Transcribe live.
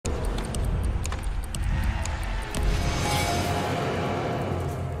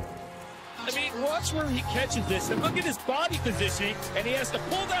watch where he catches this, and look at his body positioning, and he has to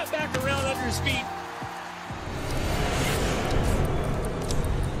pull that back around under his feet.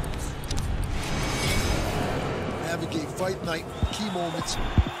 Navigate fight night, key moments,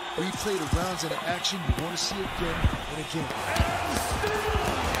 replay the rounds and the action you want to see again and again.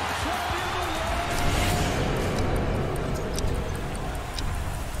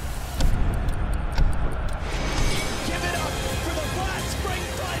 Give it up for the Black Spring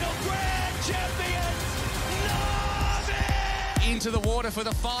Final Grand Champions, Navi! Into the water for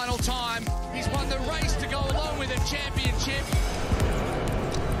the final time. He's won the race to go along with the championship.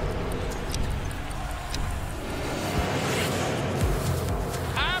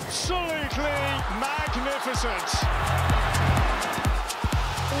 Absolutely magnificent.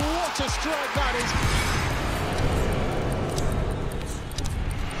 What a strike that is.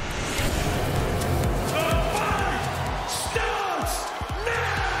 The fight starts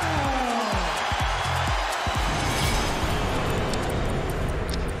now!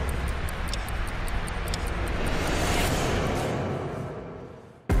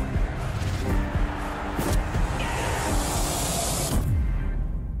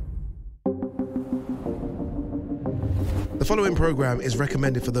 The following programme is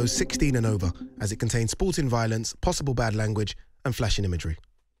recommended for those 16 and over, as it contains sporting violence, possible bad language and flashing imagery.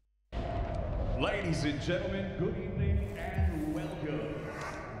 Ladies and gentlemen, good evening and welcome.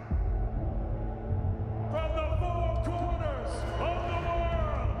 From the four corners of the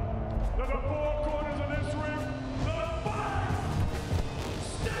world, to the four corners of this ring, the fight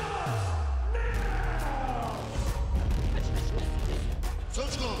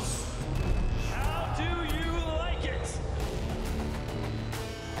starts now! How do you like it?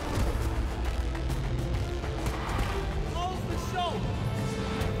 Close the show!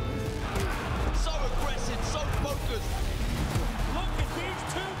 So aggressive, so focused. Look at these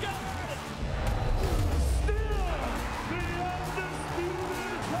two guys! Still the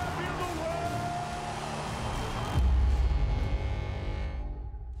undisputed champion of the world!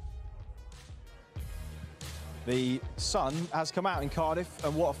 The sun has come out in Cardiff,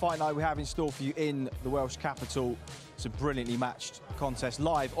 and what a fight night we have in store for you in the Welsh capital. It's a brilliantly matched contest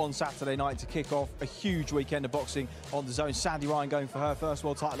live on Saturday night to kick off a huge weekend of boxing on DAZN. Sandy Ryan going for her first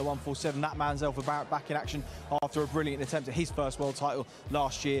world title at 147. That man's Elfa Barrett back in action after a brilliant attempt at his first world title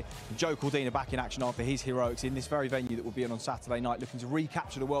last year. And Joe Cordina back in action after his heroics in this very venue that will be on Saturday night, looking to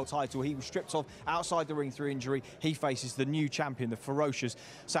recapture the world title. He was stripped off outside the ring through injury. He faces the new champion, the ferocious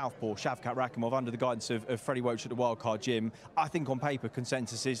southpaw Shavkat Rakhimov, under the guidance of Freddie Welch at the Wildcard Gym. I think on paper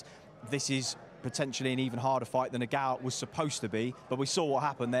consensus is this is potentially an even harder fight than a Gout was supposed to be, but we saw what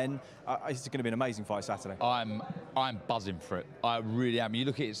happened then. It's going to be an amazing fight Saturday. I'm buzzing for it. I really am. You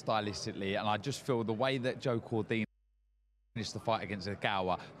look at it stylistically, and I just feel the way that Joe Cordina finished the fight against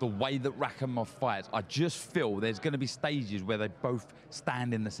Agawa, the way that Rakhimov fights, I just feel there's going to be stages where they both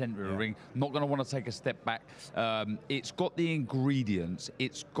stand in the centre of the ring, not going to want to take a step back. It's got the ingredients,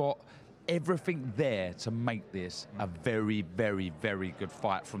 it's got everything there to make this a very, very, very good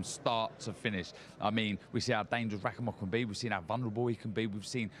fight from start to finish. I mean, we see how dangerous Rakhimov can be. We've seen how vulnerable he can be. We've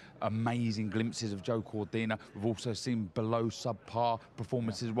seen amazing glimpses of Joe Cordina. We've also seen below subpar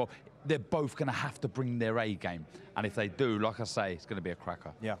performances as well. They're both going to have to bring their A game, and if they do, like I say, it's going to be a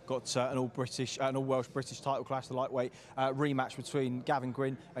cracker. Yeah, got an all-Welsh-British title clash, the lightweight rematch between Gavin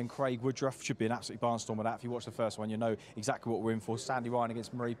Gwynn and Craig Woodruff. Should be an absolute barnstorm of that. If you watch the first one, you know exactly what we're in for. Sandy Ryan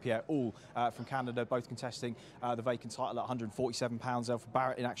against Marie-Pierre, all from Canada, both contesting the vacant title at 147 pounds. Elfa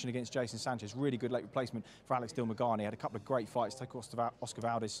Barrett in action against Jason Sanchez. Really good late replacement for Alex Dilmagani. Had a couple of great fights. Take Oscar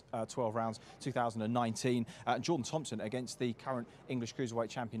Valdez 12 rounds, 2019. And Jordan Thompson against the current English cruiserweight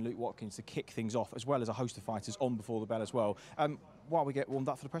champion Luke Watkins to kick things off, as well as a host of fighters on before the bell as well. While we get warmed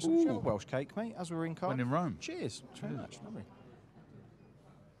up for the press, should we have a Welsh cake, mate, as we're in Cardiff? When in Rome. Cheers. Very much. Lovely.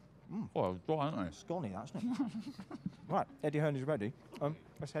 Well, dry, aren't they? Scony, that, isn't it? Right, Eddie Hearn is ready.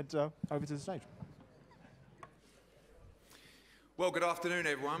 Let's head over to the stage. Well, good afternoon,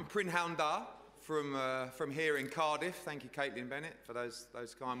 everyone. Pryn Houndar from here in Cardiff. Thank you, Caitlin Bennett, for those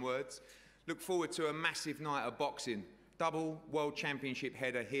kind words. Look forward to a massive night of boxing. Double World Championship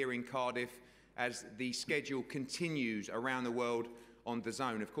header here in Cardiff as the schedule continues around the world on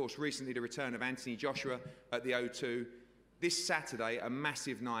DAZN. Of course, recently the return of Anthony Joshua at the O2. This Saturday, a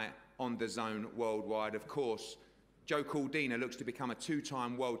massive night on DAZN worldwide. Of course, Joe Cordina looks to become a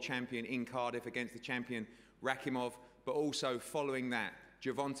two-time world champion in Cardiff against the champion Rakhimov, but also following that,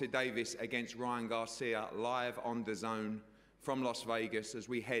 Gervonta Davis against Ryan Garcia live on DAZN from Las Vegas as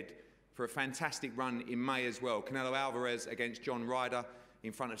we head for a fantastic run in May as well. Canelo Alvarez against John Ryder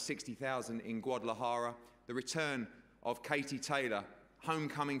in front of 60,000 in Guadalajara. The return of Katie Taylor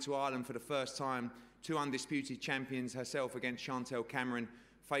homecoming to Ireland for the first time. 2 undisputed champions herself against Chantel Cameron,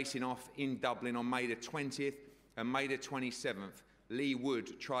 facing off in Dublin on May the 20th and May the 27th. Lee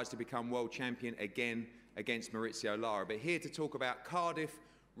Wood tries to become world champion again against Maurizio Lara. But here to talk about Cardiff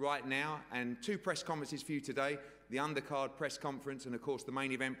right now, and 2 press conferences for you today, the undercard press conference and of course the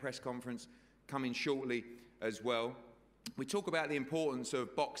main event press conference coming shortly as well. We talk about the importance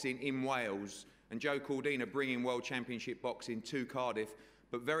of boxing in Wales and Joe Cordina bringing World Championship boxing to Cardiff,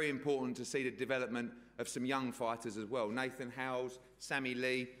 but very important to see the development of some young fighters as well. Nathan Howells, Sammy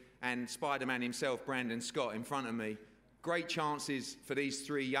Lee and Spider-Man himself, Brandon Scott, in front of me. Great chances for these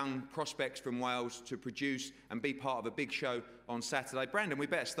 3 young prospects from Wales to produce and be part of a big show on Saturday. Brandon, we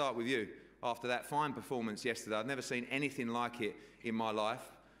better start with you after that fine performance yesterday. I've never seen anything like it in my life.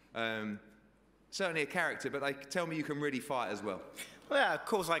 Certainly a character, but they tell me you can really fight as well. Well, yeah, of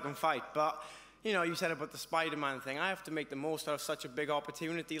course I can fight, but you know, you said about the Spider-Man thing. I have to make the most out of such a big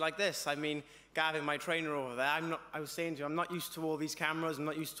opportunity like this. I mean, Gavin, my trainer over there, I was saying to you, I'm not used to all these cameras, I'm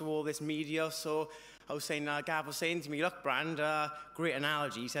not used to all this media, so I was saying, Gav was saying to me, look, Brand, great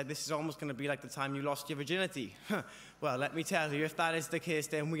analogy. He said, this is almost going to be like the time you lost your virginity. Well, let me tell you, if that is the case,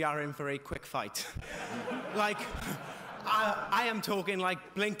 then we are in for a quick fight. Like, I am talking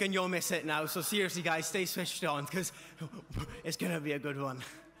like blink and you'll miss it now, so seriously, guys, stay switched on, because it's going to be a good one.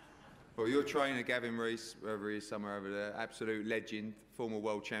 Well, your trainer, Gavin Rees, wherever he is, somewhere over there, absolute legend, former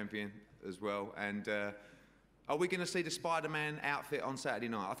world champion as well. And are we going to see the Spider-Man outfit on Saturday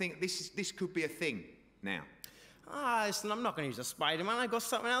night? I think this could be a thing now. Listen, I'm not going to use a Spider-Man. I got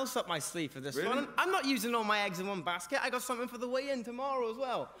something else up my sleeve for this Really? one. I'm not using all my eggs in one basket. I got something for the weigh-in tomorrow as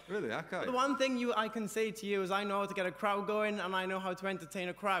well. Really? Okay. The one thing I can say to you is I know how to get a crowd going and I know how to entertain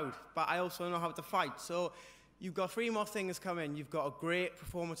a crowd, but I also know how to fight. So you've got 3 more things coming. You've got a great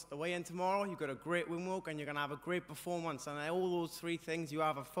performance at the weigh-in tomorrow, you've got a great win walk, and you're going to have a great performance. And all those 3 things, you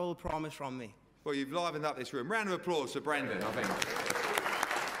have a full promise from me. Well, you've livened up this room. Round of applause for Brandon, I think.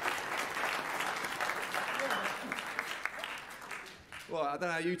 Well, I don't know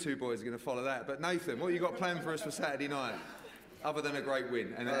how you 2 boys are going to follow that, but Nathan, what have you got planned for us for Saturday night, other than a great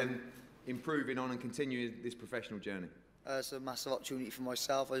win and improving on and continuing this professional journey? It's a massive opportunity for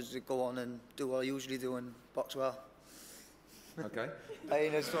myself. I just go on and do what I usually do and box well. Okay. I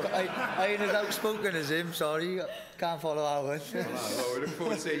ain't as outspoken as him, sorry. Can't follow that one. Well, we look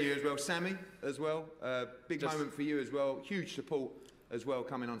forward to seeing you as well. Sammy, as well. Big moment for you as well. Huge support as well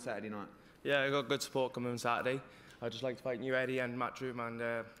coming on Saturday night. Yeah, I got good support coming on Saturday. I'd just like to thank you, Eddie, and Matt Droom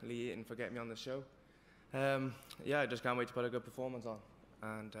and Lee Eaton for getting me on the show. Yeah, I just can't wait to put a good performance on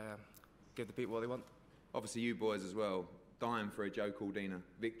and give the people what they want. Obviously, you boys as well, dying for a Joe Cordina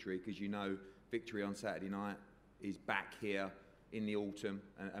victory, because you know victory on Saturday night is back here in the autumn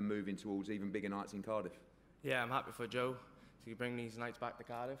and moving towards even bigger nights in Cardiff. Yeah, I'm happy for Joe to bring these nights back to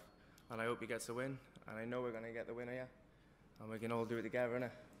Cardiff, and I hope he gets the win, and I know we're going to get the winner here, and we can all do it together,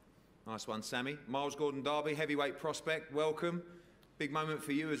 innit? Nice one, Sammy. Miles Gordon Derby, heavyweight prospect, welcome. Big moment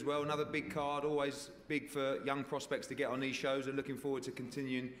for you as well, another big card, always big for young prospects to get on these shows, and looking forward to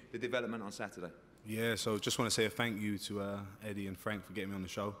continuing the development on Saturday. Yeah, so just want to say a thank you to Eddie and Frank for getting me on the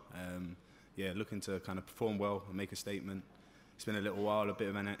show. Yeah, looking to kind of perform well and make a statement. It's been a little while, a bit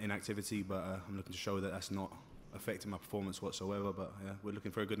of an inactivity, but I'm looking to show that that's not affecting my performance whatsoever. But yeah, we're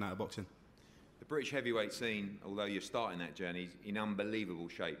looking for a good night of boxing. The British heavyweight scene, although you're starting that journey, is in unbelievable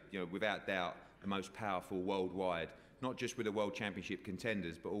shape. You know, without doubt, the most powerful worldwide. Not just with the World Championship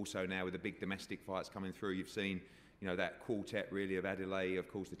contenders, but also now with the big domestic fights coming through. You've seen, you know, that quartet really of Adelaide,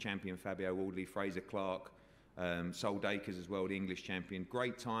 of course, the champion Fabio Wardley, Fraser Clark, Sol Dakers as well, the English champion.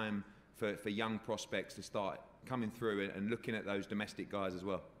 Great time for young prospects to start coming through and looking at those domestic guys as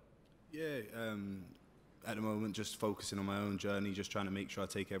well. Yeah, at the moment, just focusing on my own journey, just trying to make sure I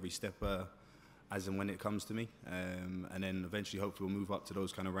take every step as and when it comes to me. And then eventually, hopefully, we'll move up to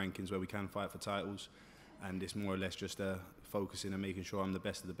those kind of rankings where we can fight for titles. And it's more or less just focusing and making sure I'm the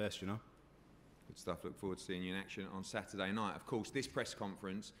best of the best, you know? Good stuff. Look forward to seeing you in action on Saturday night. Of course, this press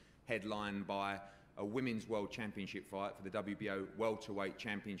conference headlined by a Women's World Championship fight for the WBO Welterweight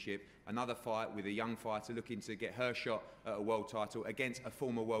Championship. Another fight with a young fighter looking to get her shot at a world title against a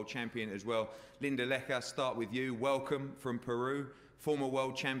former world champion as well. Linda Leca, start with you. Welcome from Peru, former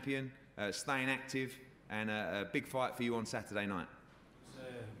world champion, staying active, and a big fight for you on Saturday night.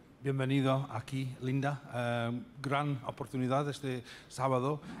 Bienvenido aquí, Linda. Gran oportunidad este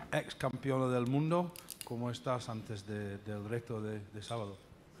sábado, ex campeona del mundo. ¿Cómo estás antes del reto de sábado?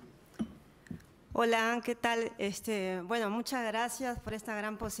 Hola, ¿qué tal? Bueno, muchas gracias por esta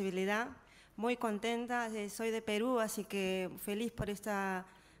gran posibilidad. Muy contenta, soy de Perú, así que feliz por esta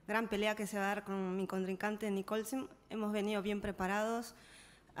gran pelea que se va a dar con mi contrincante Nicholson. Hemos venido bien preparados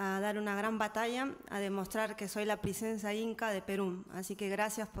a dar una gran batalla, a demostrar que soy la princesa inca de Perú. Así que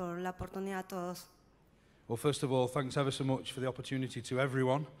gracias por la oportunidad a todos. Well, first of all, thanks ever so much for the opportunity to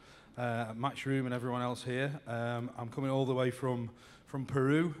everyone, Matchroom and everyone else here. I'm coming all the way from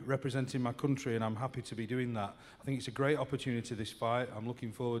Peru, representing my country, and I'm happy to be doing that. I think it's a great opportunity, this fight. I'm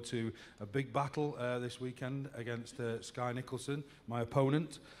looking forward to a big battle this weekend against Sky Nicholson, my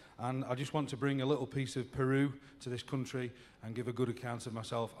opponent. And I just want to bring a little piece of Peru to this country and give a good account of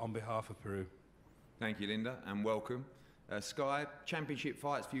myself on behalf of Peru. Thank you, Linda, and welcome. Sky, championship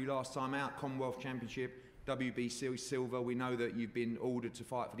fights for you last time out, Commonwealth Championship, WBC Silver. We know that you've been ordered to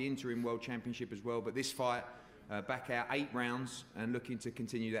fight for the interim World Championship as well, but this fight, back out 8 rounds and looking to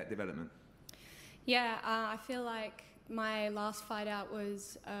continue that development. Yeah, I feel like my last fight out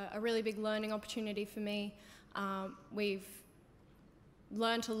was a really big learning opportunity for me. We've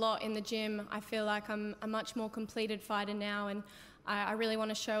learned a lot in the gym. I feel like I'm a much more completed fighter now, and I really want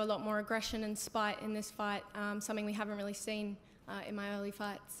to show a lot more aggression and spite in this fight, something we haven't really seen in my early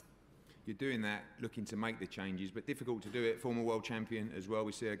fights. You're doing that, looking to make the changes, but difficult to do it. Former world champion as well.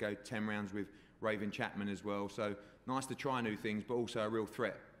 We see her go 10 rounds with Raven Chapman as well. So nice to try new things, but also a real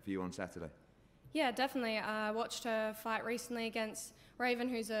threat for you on Saturday. Yeah, definitely. I watched her fight recently against Raven,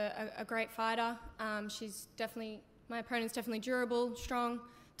 who's a great fighter. She's definitely, my opponent's definitely durable, strong,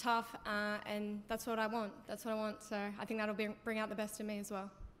 tough, and that's what I want. That's what I want. So I think that'll bring out the best in me as well.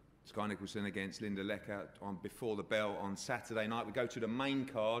 Sky Nicholson against Linda Lecker on Before the Bell on Saturday night. We go to the main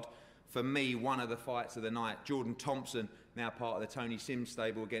card. For me, one of the fights of the night, Jordan Thompson, now part of the Tony Sims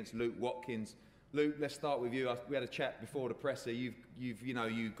stable against Luke Watkins. Luke, let's start with you. We had a chat before the presser. You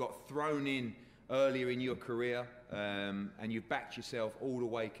got thrown in earlier in your career, and you've backed yourself all the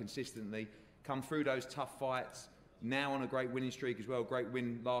way consistently. Come through those tough fights. Now on a great winning streak as well. Great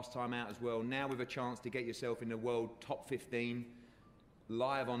win last time out as well. Now with a chance to get yourself in the world top 15,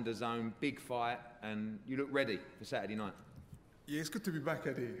 live on DAZN, big fight, and you look ready for Saturday night. Yeah, it's good to be back,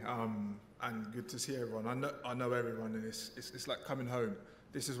 Eddie, and good to see everyone. I know everyone, and it's like coming home.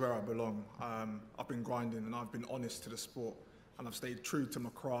 This is where I belong. I've been grinding, and I've been honest to the sport, and I've stayed true to my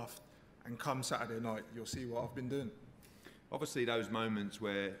craft. And come Saturday night, you'll see what I've been doing. Obviously, those moments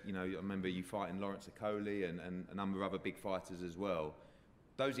where, I remember you fighting Lawrence Okoli and a number of other big fighters as well.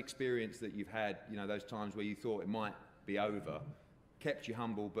 Those experiences that you've had, those times where you thought it might be over, kept you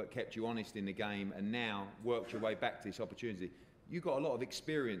humble but kept you honest in the game, and now worked your way back to this opportunity. You've got a lot of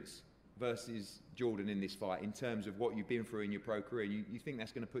experience versus Jordan in this fight in terms of what you've been through in your pro career. You think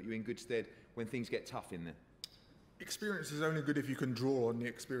that's going to put you in good stead when things get tough in there? Experience is only good if you can draw on the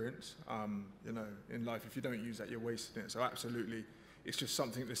experience. In life, if you don't use that, you're wasting it. So absolutely, it's just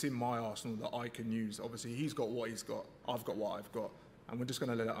something that's in my arsenal that I can use. Obviously, he's got what he's got, I've got what I've got, and we're just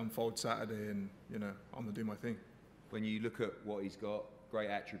going to let it unfold Saturday, and I'm going to do my thing. When you look at what he's got, great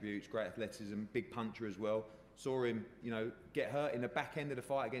attributes, great athleticism, big puncher as well. Saw him, get hurt in the back end of the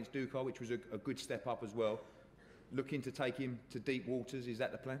fight against Ducal, which was a good step up as well. Looking to take him to deep waters, is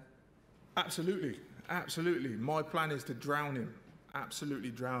that the plan? Absolutely, absolutely. My plan is to drown him,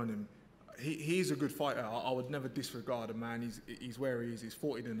 absolutely drown him. He's a good fighter. I would never disregard a man. He's where he is. He's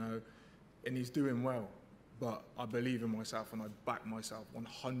 40-0, and he's doing well. But I believe in myself, and I back myself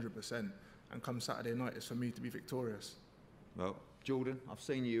 100%. And come Saturday night, it's for me to be victorious. Well, Jordan, I've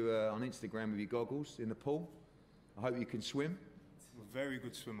seen you on Instagram with your goggles in the pool. I hope you can swim. Very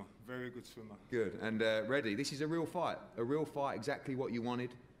good swimmer, very good swimmer. Good, and ready. This is a real fight, exactly what you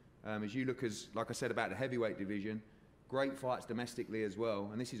wanted. As you look, like I said about the heavyweight division, great fights domestically as well,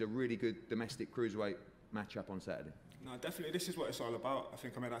 and this is a really good domestic cruiserweight matchup on Saturday. No, definitely, this is what it's all about. I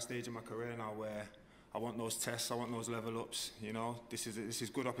think I'm at that stage in my career now where I want those tests, I want those level ups. This is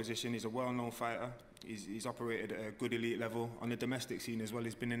good opposition. He's a well-known fighter. He's operated at a good elite level on the domestic scene as well.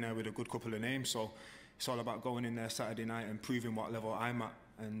 He's been in there with a good couple of names, so it's all about going in there Saturday night and proving what level I'm at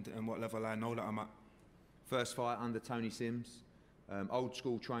and what level I know that I'm at. First fight under Tony Sims, old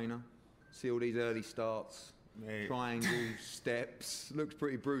school trainer. See all these early starts, triangles, steps. Looks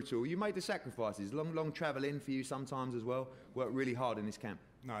pretty brutal. You made the sacrifices. Long travel in for you sometimes as well. Worked really hard in this camp.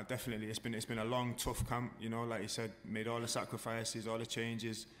 No, definitely. It's been a long, tough camp. Like you said, made all the sacrifices, all the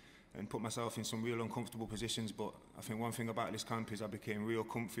changes, and put myself in some real uncomfortable positions. But I think one thing about this camp is I became real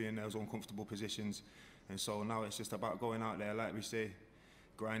comfy in those uncomfortable positions. And so now it's just about going out there, like we say,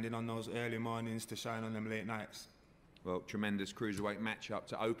 grinding on those early mornings to shine on them late nights. Well, tremendous cruiserweight matchup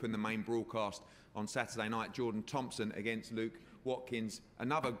to open the main broadcast on Saturday night. Jordan Thompson against Luke Watkins.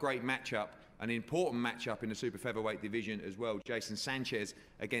 Another great matchup, an important matchup in the super featherweight division as well. Jason Sanchez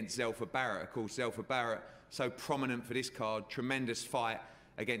against Zelfa Barrett. Of course, Zelfa Barrett, so prominent for this card. Tremendous fight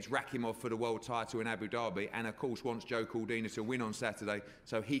against Rakhimov for the world title in Abu Dhabi, and of course wants Joe Cordina to win on Saturday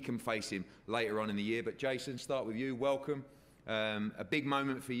so he can face him later on in the year. But Jason, start with you. Welcome. A big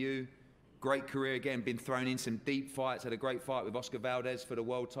moment for you. Great career again, been thrown in some deep fights, had a great fight with Oscar Valdez for the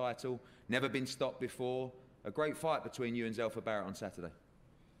world title, never been stopped before. A great fight between you and Zelfa Barrett on Saturday.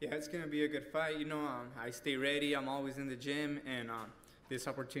 Yeah, it's going to be a good fight. You know, I stay ready, I'm always in the gym, and this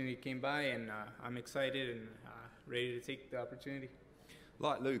opportunity came by, and I'm excited and ready to take the opportunity.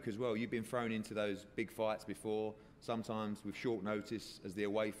 Like Luke as well, you've been thrown into those big fights before, sometimes with short notice as the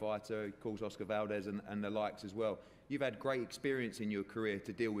away fighter, of course Oscar Valdez and the likes as well. You've had great experience in your career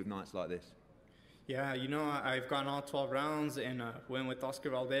to deal with nights like this. Yeah, you know, I've gone all 12 rounds and went with Oscar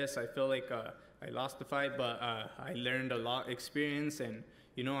Valdez. I feel like I lost the fight, but I learned a lot of experience, and,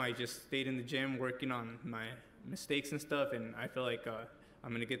 you know, I just stayed in the gym working on my mistakes and stuff, and I feel like I'm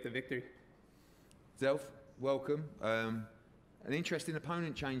going to get the victory. Zelf, welcome. An interesting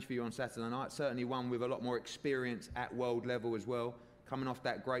opponent change for you on Saturday night, certainly one with a lot more experience at world level as well, coming off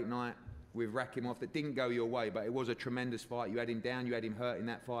that great night with Rakhimov that didn't go your way, but it was a tremendous fight. You had him down, you had him hurt in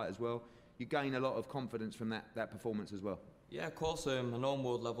that fight as well. You gain a lot of confidence from that performance as well. Yeah, of course. I know I'm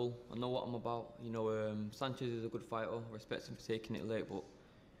world level. I know what I'm about. You know, Sanchez is a good fighter. I respect him for taking it late, but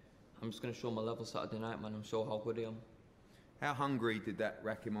I'm just going to show my level Saturday night, man, and show how good I am. How hungry did that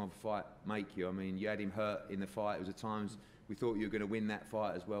Rakhimov fight make you? I mean, you had him hurt in the fight. It was at times we thought you were going to win that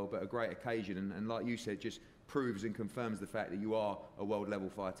fight as well, but a great occasion, and like you said, just proves and confirms the fact that you are a world level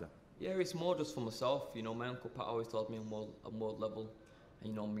fighter. Yeah, it's more just for myself. You know, my uncle Pat always told me I'm world level, and,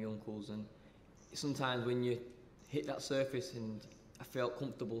 you know, my uncles, and sometimes when you hit that surface and I felt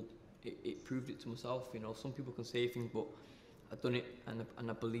comfortable, it proved it to myself. You know, some people can say things, but I've done it,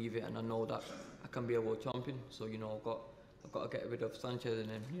 and I believe it, and I know that I can be a world champion. So, you know, I've got to get rid of Sanchez, and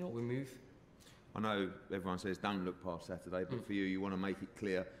then, you know, we move. I know everyone says don't look past Saturday, but for you want to make it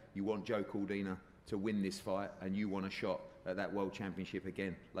clear you want Joe Cordina to win this fight, and you want a shot at that world championship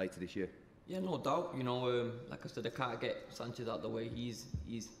again later this year. Yeah, no doubt. You know, like I said, I can't get Sanchez out of the way. He's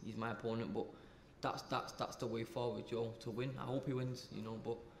my opponent, but that's the way forward, Joe, to win. I hope he wins, you know,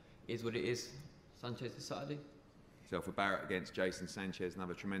 but it is what it is. Sanchez is Saturday. Zelfa Barrett against Jason Sanchez,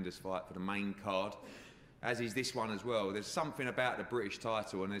 another tremendous fight for the main card, as is this one as well. There's something about the British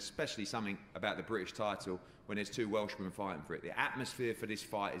title, and especially something about the British title when there's two Welshmen fighting for it. The atmosphere for this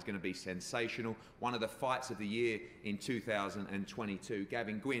fight is going to be sensational. One of the fights of the year in 2022.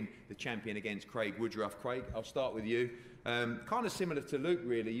 Gavin Gwynn, the champion, against Craig Woodruff. Craig, I'll start with you. Kind of similar to Luke,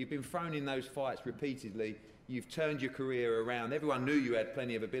 really. You've been thrown in those fights repeatedly. You've turned your career around. Everyone knew you had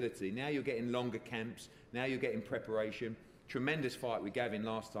plenty of ability. Now you're getting longer camps. Now you're getting preparation. Tremendous fight with Gavin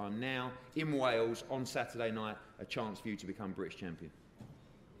last time. Now, in Wales, on Saturday night, a chance for you to become British champion.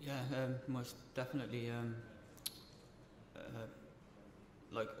 Yeah, most definitely.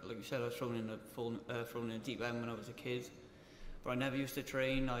 Like you said, I was thrown in a deep end when I was a kid. But I never used to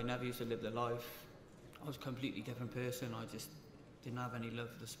train. I never used to live the life. I was a completely different person. I just didn't have any love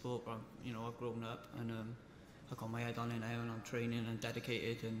for the sport. But you know, I've grown up, and I got my head on it now, and I'm training and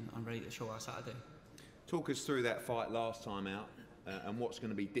dedicated, and I'm ready to show our Saturday. Talk us through that fight last time out, and what's going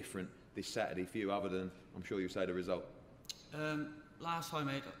to be different this Saturday for you, other than, I'm sure you'll say, the result. Last time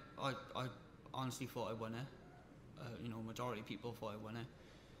out, I honestly thought I won it. You know, majority of people thought I won it.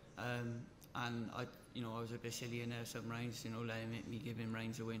 And I was a bit silly in there some rounds, you know, letting me give him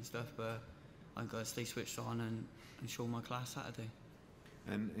rounds away and stuff, but I've got to stay switched on and show my class Saturday.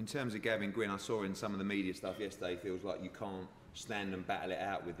 And in terms of Gavin Gwynn, I saw in some of the media stuff yesterday, feels like you can't stand and battle it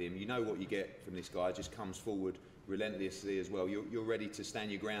out with him. You know what you get from this guy, just comes forward relentlessly as well. You're ready to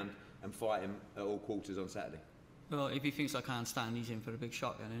stand your ground and fight him at all quarters on Saturday? Well, if he thinks I can't stand, he's in for a big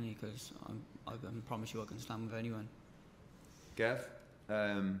shock then, isn't he? Because I can promise you I can stand with anyone. Gav,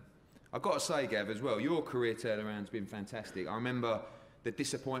 I've got to say, Gav, as well, your career turnaround's been fantastic. I remember the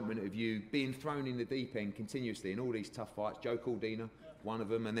disappointment of you being thrown in the deep end continuously in all these tough fights. Joe Cordina, one of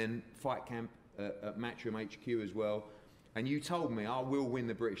them, and then fight camp at Matchroom HQ as well. And you told me, I will win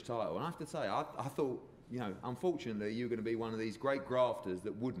the British title. And I have to say, I thought, you know, unfortunately, you were going to be one of these great grafters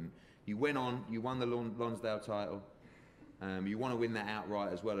that wouldn't. You went on, you won the Lonsdale title. You want to win that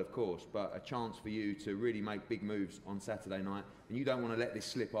outright as well, of course, but a chance for you to really make big moves on Saturday night, and you don't want to let this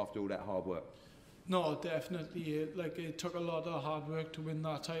slip after all that hard work. No, definitely. It took a lot of hard work to win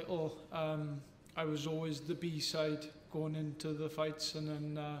that title. I was always the B-side going into the fights, and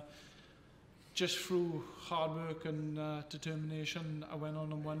then just through hard work and determination, I went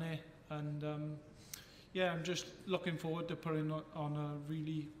on and won it. And yeah, I'm just looking forward to putting on a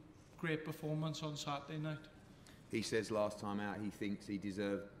really great performance on Saturday night. He says last time out he thinks he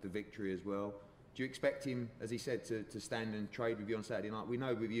deserved the victory as well. Do you expect him, as he said, to stand and trade with you on Saturday night? We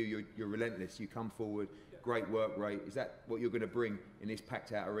know with you, you're relentless. You come forward, great work rate. Is that what you're going to bring in this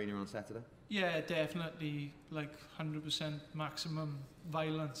packed-out arena on Saturday? Yeah, definitely. Like 100% maximum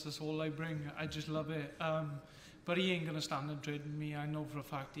violence. That's all I bring. I just love it. But he ain't going to stand and trade with me. I know for a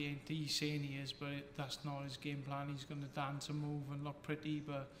fact he ain't. He's saying he is, but that's not his game plan. He's going to dance and move and look pretty,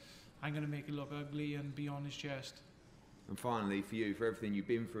 but I'm going to make it look ugly and be on his chest. And finally, for you, for everything you've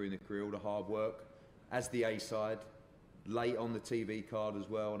been through in the career, all the hard work, as the A-side, late on the TV card as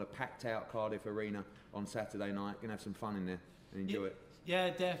well, on a packed-out Cardiff arena on Saturday night, going to have some fun in there and enjoy it.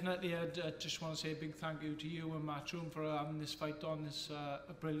 Yeah, definitely. I just want to say a big thank you to you and Matchroom for having this fight on. This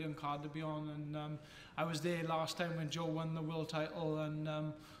a brilliant card to be on. And I was there last time when Joe won the world title,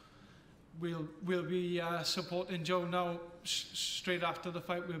 and we'll be supporting Joe now. Straight after the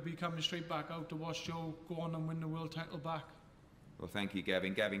fight, we'll be coming straight back out to watch Joe go on and win the world title back. Well, thank you,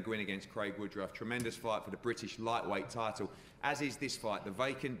 Gavin. Gavin Gwynn against Craig Woodruff. Tremendous fight for the British lightweight title, as is this fight, the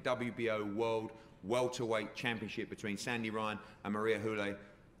vacant WBO World Welterweight Championship between Sandy Ryan and Maria Houle.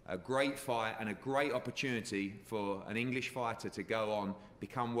 A great fight and a great opportunity for an English fighter to go on,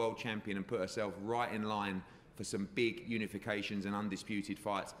 become world champion and put herself right in line for some big unifications and undisputed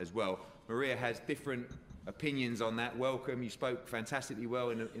fights as well. Maria has different opinions on that. Welcome. You spoke fantastically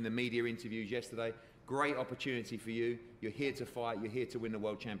well in the media interviews yesterday. Great opportunity for you. You're here to fight. You're here to win the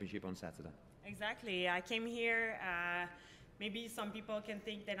World Championship on Saturday. Exactly. I came here. Maybe some people can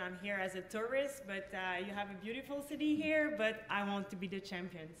think that I'm here as a tourist, but you have a beautiful city here, but I want to be the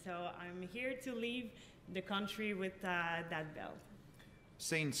champion. So I'm here to leave the country with that belt.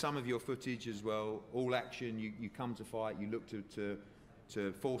 Seen some of your footage as well. All action. You come to fight. You look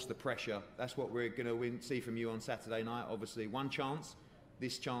to force the pressure. That's what we're going to see from you on Saturday night. Obviously, one chance.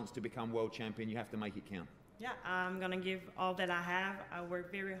 This chance to become world champion, you have to make it count. Yeah, I'm going to give all that I have. I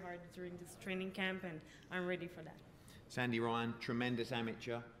work very hard during this training camp, and I'm ready for that. Sandy Ryan, tremendous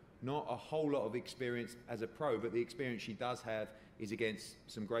amateur. Not a whole lot of experience as a pro, but the experience she does have is against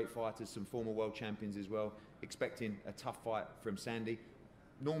some great fighters, some former world champions as well. Expecting a tough fight from Sandy.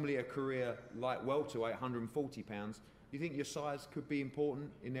 Normally a career light welterweight, 140 pounds. Do you think your size could be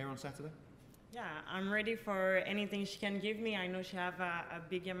important in there on Saturday? Yeah, I'm ready for anything she can give me. I know she have a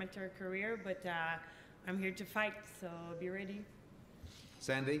big amateur career, but I'm here to fight, so be ready.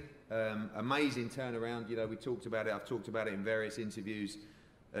 Sandy, amazing turnaround. You know, we talked about it. I've talked about it in various interviews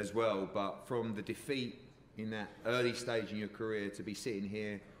as well. But from the defeat in that early stage in your career to be sitting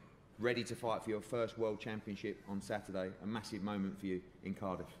here, ready to fight for your first World Championship on Saturday, a massive moment for you in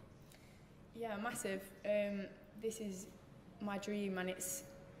Cardiff. Yeah, massive. This is my dream, and it's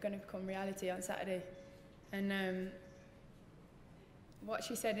going to become reality on Saturday. And what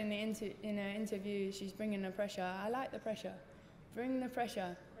she said in her interview, she's bringing the pressure. I like the pressure. Bring the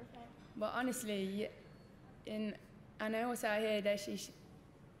pressure. Okay. But honestly, and I also hear that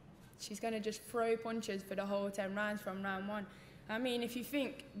she's going to just throw punches for the whole 10 rounds from round one. I mean, if you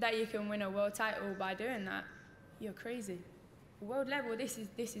think that you can win a world title by doing that, you're crazy. World level, this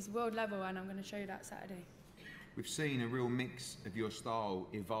is world level, and I'm going to show you that Saturday. We've seen a real mix of your style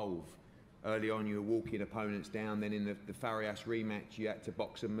evolve. Early on, you were walking opponents down. Then in the Farias rematch, you had to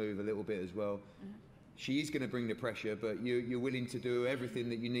box and move a little bit as well. Mm-hmm. She is going to bring the pressure, but you're willing to do everything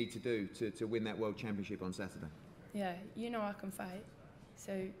that you need to do to win that World Championship on Saturday. Yeah, you know I can fight.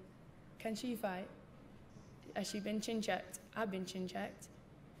 So, can she fight? Has she been chin-checked? I've been chin-checked.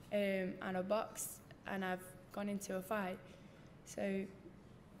 And I boxed, and I've gone into a fight. So,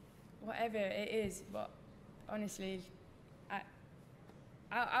 whatever it is, but honestly,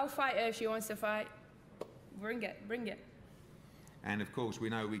 I'll fight her if she wants to fight. Bring it, bring it. And of course, we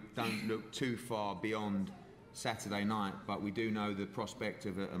know we don't look too far beyond Saturday night, but we do know the prospect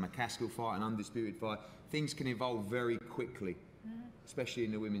of a McCaskill fight, an undisputed fight. Things can evolve very quickly, especially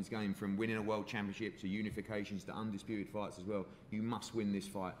in the women's game, from winning a world championship to unifications to undisputed fights as well. You must win this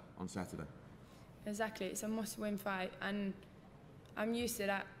fight on Saturday. Exactly, it's a must-win fight, and I'm used to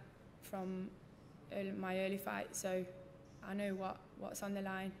that from my early fight, so I know what's on the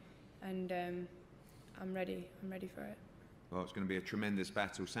line, and I'm ready for it. Well, it's going to be a tremendous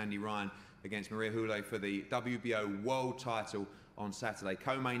battle. Sandy Ryan against Maria Houle for the WBO World title on Saturday.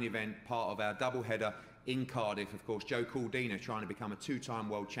 Co-main event, part of our double-header in Cardiff. Of course, Joe Cordina trying to become a two-time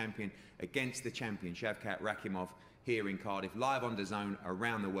world champion against the champion, Shavkat Rakhimov, here in Cardiff. Live on DAZN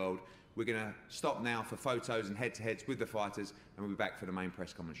around the world. We're going to stop now for photos and head-to-heads with the fighters, and we'll be back for the main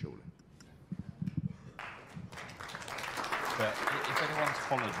press conference shortly. But if anyone's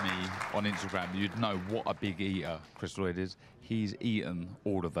followed me on Instagram, you'd know what a big eater Chris Lloyd is. He's eaten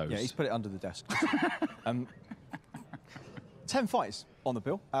all of those. Yeah, he's put it under the desk. 10 fights on the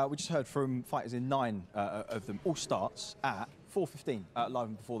bill. We just heard from fighters in 9 of them. All starts at 4:15 live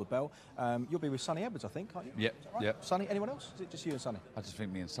and before the bell. You'll be with Sonny Edwards, I think, aren't you? Yep, yep. Sonny, anyone else? Is it just you and Sonny? I just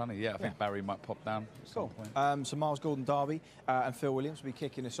think me and Sonny, yeah. I think Barry might pop down at some point. So Miles Gordon-Darby and Phil Williams will be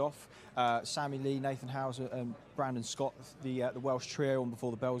kicking us off. Sammy Lee, Nathan Hauser and Brandon Scott, the Welsh trio on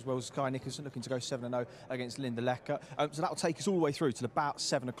before the bell, as well as Sky Nicholson looking to go 7-0 against Linda Lecker. So that will take us all the way through till about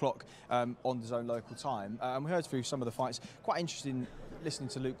 7 o'clock on DAZN local time. And we heard through some of the fights. Quite interesting listening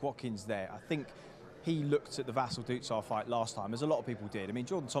to Luke Watkins there. I think he looked at the Vassal Dutsar fight last time, as a lot of people did. I mean,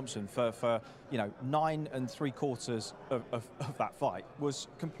 Jordan Thompson, for 9 3/4 of that fight, was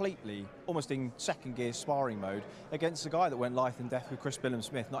completely, almost in second gear sparring mode against a guy that went life and death with Chris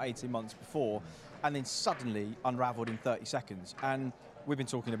Billum-Smith not 18 months before, and then suddenly unravelled in 30 seconds. And we've been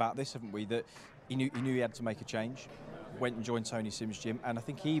talking about this, haven't we, that he knew he had to make a change, went and joined Tony Sims' gym, and I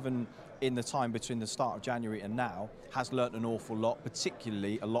think even in the time between the start of January and now, has learnt an awful lot,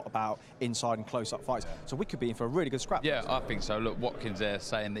 particularly a lot about inside and close-up fights. So we could be in for a really good scrap. Yeah, I think so. Look, Watkins there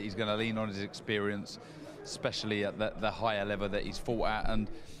saying that he's going to lean on his experience, especially at the higher level that he's fought at,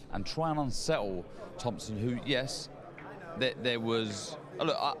 and try and unsettle Thompson, who, yes, there was...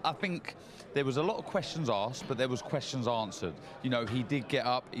 Look, I think there was a lot of questions asked, but there was questions answered. You know, he did get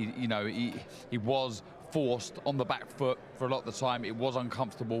up, he was forced on the back foot for a lot of the time. It was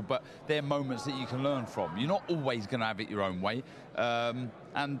uncomfortable, but they're moments that you can learn from. You're not always going to have it your own way.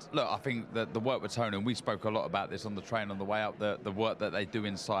 And look, I think that the work with Tony, and we spoke a lot about this on the train on the way up, the work that they do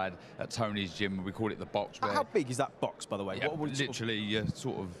inside at Tony's gym, we call it the box. How big is that box, by the way? Yeah, literally, you're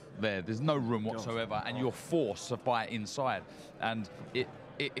sort of there. There's no room whatsoever, and you're forced to fight inside. And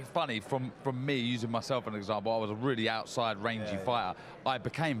it's funny, from me, using myself as an example, I was a really outside rangy fighter. I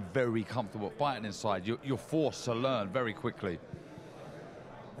became very comfortable fighting inside. You're forced to learn very quickly.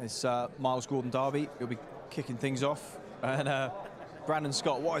 It's Miles Gordon-Darby. He'll be kicking things off. And Brandon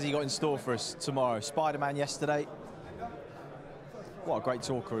Scott, what has he got in store for us tomorrow? Spider-Man yesterday. What a great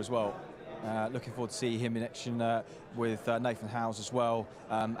talker as well. Looking forward to see him in action with Nathan Howes as well,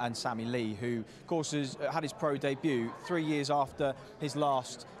 and Sammy Lee, who, of course, has had his pro debut 3 years after his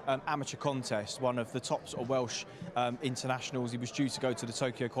last amateur contest, one of the top sort of Welsh internationals. He was due to go to the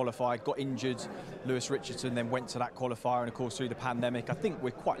Tokyo qualifier, got injured, Lewis Richardson, then went to that qualifier, and of course through the pandemic. I think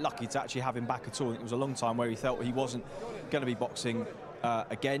we're quite lucky to actually have him back at all. I think it was a long time where he felt he wasn't going to be boxing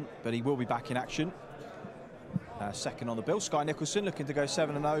again, but he will be back in action. Second on the bill, Sky Nicholson looking to go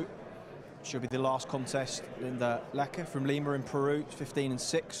 7-0. Should be the last contest. Linda Lecker from Lima in Peru,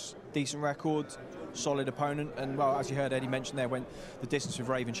 15-6, decent record, solid opponent, and well, as you heard Eddie mention there, went the distance with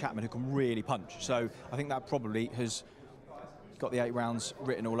Raven Chapman, who can really punch. So I think that probably has got the 8 rounds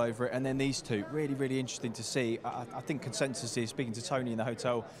written all over it. And then these two, really, really interesting to see. I think consensus is, speaking to Tony in the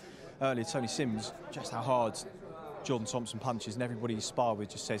hotel earlier, Tony Sims, just how hard Jordan Thompson punches, and everybody you spar with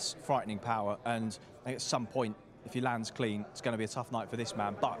just says frightening power. And I think at some point, if he lands clean, it's going to be a tough night for this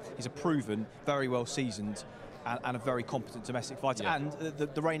man. But he's a proven, very well seasoned and a very competent domestic fighter. Yeah. And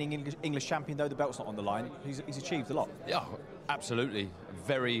the reigning English champion, though the belt's not on the line, he's achieved a lot. Yeah, absolutely. A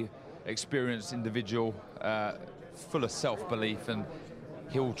very experienced individual, full of self-belief, and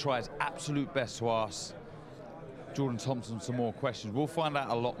he'll try his absolute best to ask Jordan Thompson some more questions. We'll find out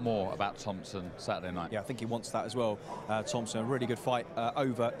a lot more about Thompson Saturday night. Yeah, I think he wants that as well. Thompson, a really good fight,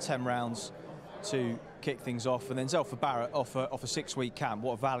 over 10 rounds to kick things off, and then Zelfa Barrett off a 6-week camp.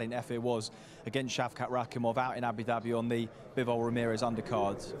 What a valiant effort it was against Shavkat Rakhimov out in Abu Dhabi on the Bivol Ramirez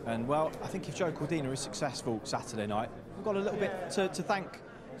undercard. And well, I think if Joe Cordina is successful Saturday night, we've got a little bit to thank,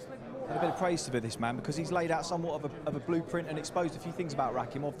 and a bit of praise to this man, because he's laid out somewhat of a blueprint and exposed a few things about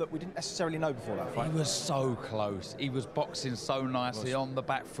Rakhimov that we didn't necessarily know before that fight. He was so close. He was boxing so nicely on the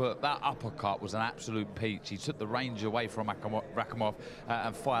back foot. That uppercut was an absolute peach. He took the range away from Rakhimov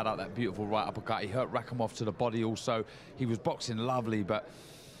and fired out that beautiful right uppercut. He hurt Rakhimov to the body also. He was boxing lovely, but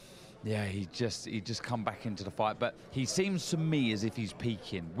yeah, he just come back into the fight. But he seems to me as if he's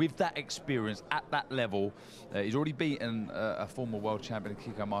peaking. With that experience at that level, he's already beaten a former world champion,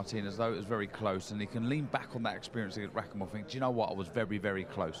 Kiko Martinez, though it was very close, and he can lean back on that experience against Rakhimov and think, do you know what, I was very, very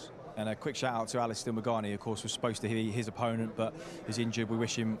close. And a quick shout out to Alistair Magani, of course, was supposed to be his opponent, but is injured. We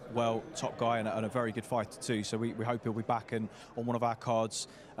wish him well, top guy, and a very good fighter too. So we hope he'll be back and on one of our cards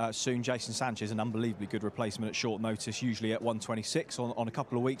soon. Jason Sanchez, an unbelievably good replacement at short notice, usually at 126 on a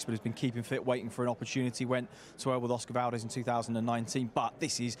couple of weeks, but has been keeping fit, waiting for an opportunity. Went to with Oscar Valdez in 2019, but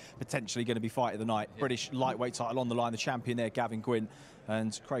this is potentially going to be fight of the night. Yeah. British lightweight title on the line, the champion there, Gavin Gwynn,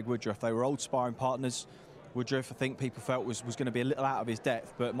 and Craig Woodruff. They were old sparring partners. Woodruff, I think people felt was going to be a little out of his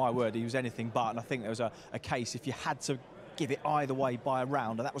depth, but my word, he was anything but. And I think there was a case, if you had to give it either way by a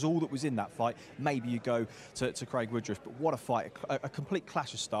round, and that was all that was in that fight. Maybe you go to Craig Woodruff, but what a fight, a complete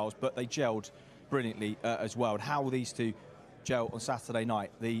clash of styles, but they gelled brilliantly as well. And how will these two gel on Saturday night?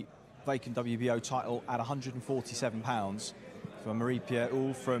 The vacant WBO title at 147 pounds for Marie-Pierre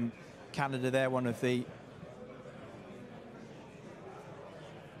Houle from Canada there, one of the...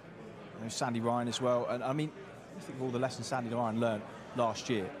 Sandy Ryan as well, and I mean, I think of all the lessons Sandy Ryan learned last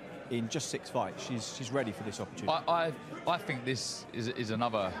year in just 6 fights. She's ready for this opportunity. I think this is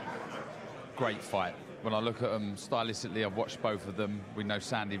another great fight. When I look at them stylistically, I've watched both of them. We know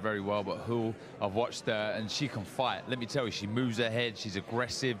Sandy very well, but Houle, I've watched her, and she can fight. Let me tell you, she moves her head, she's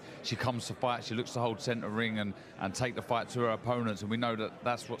aggressive, she comes to fight, she looks to hold centre ring and take the fight to her opponents, and we know that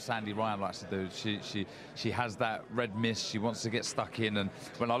that's what Sandy Ryan likes to do. She has that red mist, she wants to get stuck in, and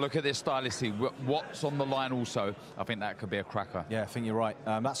when I look at this stylistically, what's on the line also, I think that could be a cracker. Yeah, I think you're right.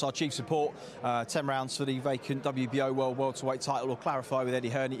 That's our chief support. 10 rounds for the vacant WBO World Welterweight title. We'll clarify with Eddie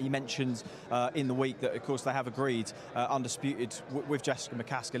Hearn. He mentioned in the week that, of course, they have agreed undisputed with Jessica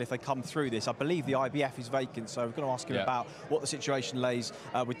McCaskill if they come through this. I believe the IBF is vacant, so we're going to ask him about what the situation lays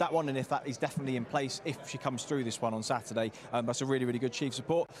with that one and if that is definitely in place if she comes through this one on Saturday. That's a really, really good chief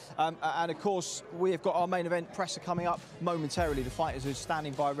support. And, of course, we've got our main event presser coming up momentarily. The fighters are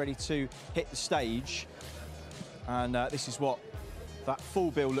standing by ready to hit the stage. And this is what that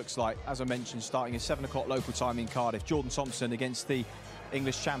full bill looks like, as I mentioned, starting at 7 o'clock local time in Cardiff. Jordan Thompson against the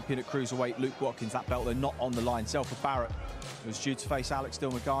English champion at cruiserweight, Luke Watkins. That belt, they're not on the line. Zelfa Barrett was due to face Alex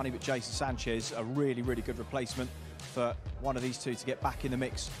Dilmagani, but Jason Sanchez, a really, really good replacement for one of these two to get back in the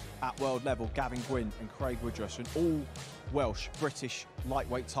mix at world level. Gavin Gwynn and Craig Woodruff, an all Welsh, British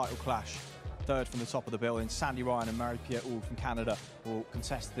lightweight title clash. Third from the top of the bill, and Sandy Ryan and Marie-Pierre Houle from Canada will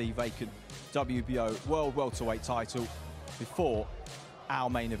contest the vacant WBO World Welterweight title before our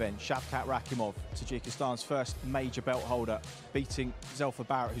main event. Shavkat Rakhimov, Tajikistan's first major belt holder, beating Zelfa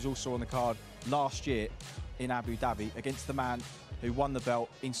Barrett, who's also on the card last year in Abu Dhabi, against the man who won the belt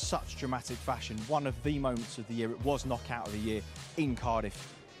in such dramatic fashion. One of the moments of the year. It was knockout of the year in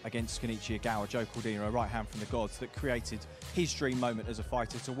Cardiff against Kenichi Ogawa, Joe Cordina, a right hand from the gods, that created his dream moment as a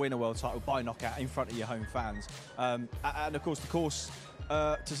fighter to win a world title by knockout in front of your home fans. And of course, the course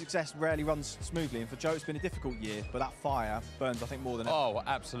to success rarely runs smoothly, and for Joe it's been a difficult year, but that fire burns, I think, more than ever. Oh,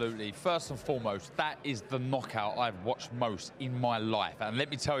 absolutely. First and foremost, that is the knockout I've watched most in my life, and let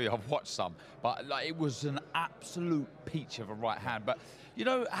me tell you, I've watched some, but like, it was an absolute peach of a right hand. But you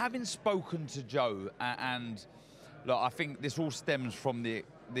know, having spoken to Joe, and look, I think this all stems from the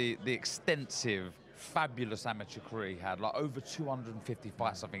extensive, fabulous amateur career he had, like over 250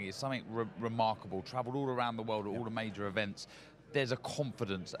 fights. I think it's something remarkable. Travelled all around the world at all the major events. There's a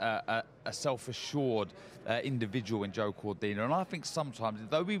confidence, a self-assured individual in Joe Cordina, and I think sometimes,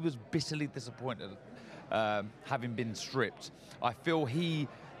 though he was bitterly disappointed having been stripped, I feel he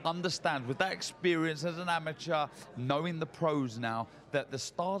understands, with that experience as an amateur, knowing the pros now, that the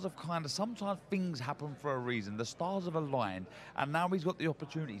stars have kind of, sometimes things happen for a reason. The stars have aligned, and now he's got the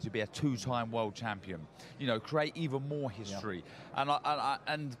opportunity to be a 2-time world champion, you know, create even more history. Yeah.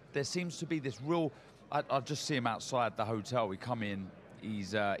 And there seems to be this real, I just see him outside the hotel. We come in,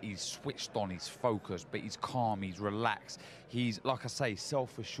 he's switched on, he's focused, but he's calm, he's relaxed. He's, like I say,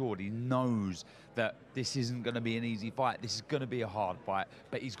 self-assured. He knows that this isn't going to be an easy fight. This is going to be a hard fight,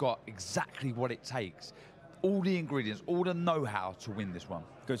 but he's got exactly what it takes. All the ingredients, all the know-how to win this one.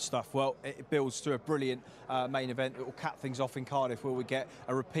 Good stuff. Well, it builds to a brilliant main event. It will cap things off in Cardiff, where we get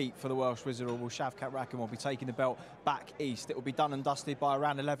a repeat for the Welsh Wizard, or will Shavkat Rakhimov be taking the belt back east. It will be done and dusted by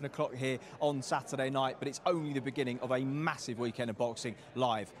around 11 o'clock here on Saturday night, but it's only the beginning of a massive weekend of boxing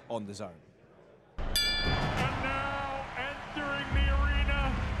live on DAZN. And now entering the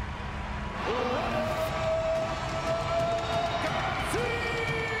arena,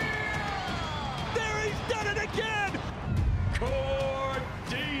 There he's done it again!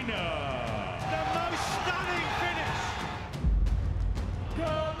 Cordina! The most stunning finish!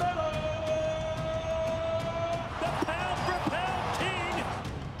 Carmelo! The pound-for-pound king!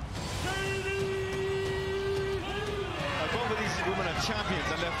 Both of these women are champions,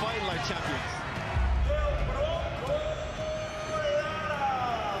 and they're fighting like champions.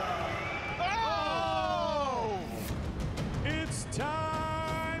 oh! It's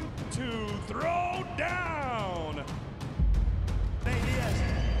time to throw down! Hey Diaz,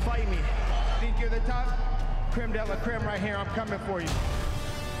 fight me. Think you're the top? Creme de la creme right here, I'm coming for you.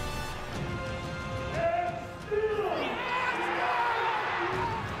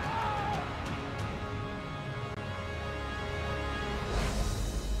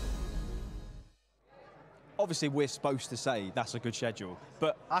 obviously we're supposed to say that's a good schedule,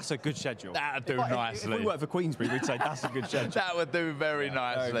 but that's a good schedule. That would do nicely. If we worked for Queensbury, we'd say that's a good schedule. That would do very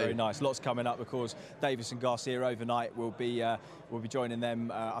nicely. Very, very nice. Lots coming up, of course. Davis and Garcia overnight will be joining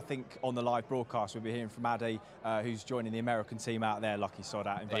them. I think on the live broadcast we'll be hearing from Ade, who's joining the American team out there. Lucky sod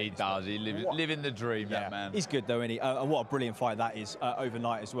out in Vegas. He does. He living the dream, that man. He's good though, isn't he? And what a brilliant fight that is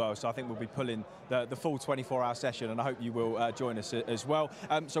overnight as well. So I think we'll be pulling the full 24-hour session, and I hope you will join us as well.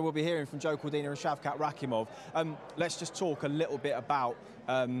 So we'll be hearing from Joe Cordina and Shavkat Rakhimov. Let's just talk a little bit about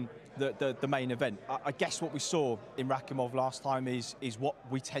the main event. I guess what we saw in Rakhimov last time is what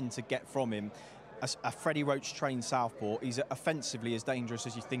we tend to get from him. A Freddie Roach trained southpaw. He's offensively as dangerous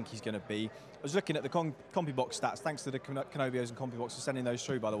as you think he's going to be. I was looking at the CompuBox stats. Thanks to the Canobios and CompuBox for sending those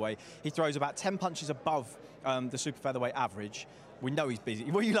through, by the way. He throws about 10 punches above the super featherweight average. We know he's busy.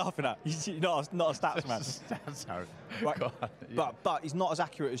 What are you laughing at? He's not a stats man. Right. God, but he's not as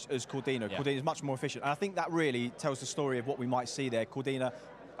accurate as Cordina. Yeah. Cordina's much more efficient. And I think that really tells the story of what we might see there. Cordina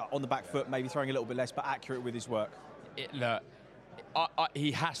on the back foot, maybe throwing a little bit less, but accurate with his work. Look,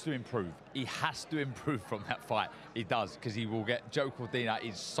 he has to improve. He has to improve from that fight. He does, because he will get... Joe Cordina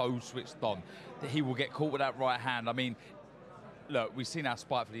is so switched on that he will get caught with that right hand. I mean, look, we've seen how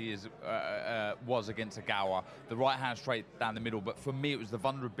spiteful he was against Agawa. The right hand straight down the middle, but for me it was the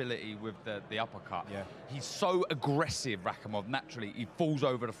vulnerability with the uppercut. Yeah. He's so aggressive, Rakhimov, naturally. He falls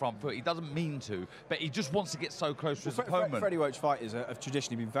over the front foot. He doesn't mean to, but he just wants to get so close to his opponent. Freddie Roach fighters have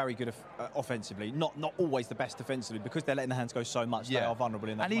traditionally been very good offensively, not always the best defensively, because they're letting the hands go so much. They are vulnerable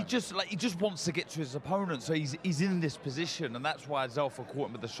in that And he just wants to get to his opponent, so he's in this position, and that's why Zelfa caught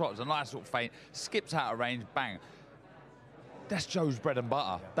him with the shot. It was a nice little feint, skips out of range, bang. That's Joe's bread and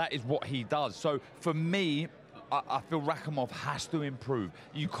butter. Yeah. That is what he does. So for me, I feel Rakhimov has to improve.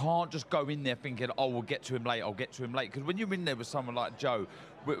 You can't just go in there thinking, oh, we'll get to him late, I'll get to him late. Because when you're in there with someone like Joe,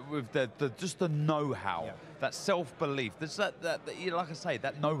 with just the know-how, that self-belief, like I say,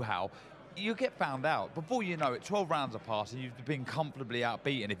 that know-how, you get found out. Before you know it, 12 rounds have passed and you've been comfortably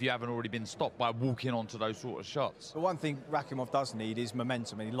outbeaten if you haven't already been stopped by walking onto those sort of shots. The one thing Rakhimov does need is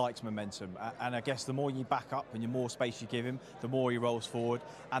momentum, and he likes momentum. And I guess the more you back up and the more space you give him, the more he rolls forward.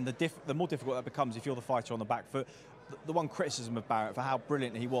 And the more difficult that becomes if you're the fighter on the back foot. The one criticism of Barrett for how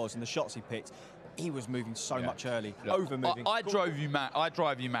brilliant he was and the shots he picked, he was moving so much early, over-moving. I drive you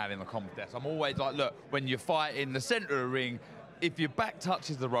mad in the contest. I'm always like, look, when you fight in the centre of the ring, if your back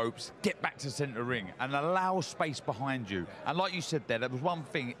touches the ropes, get back to centre ring and allow space behind you. And like you said there was one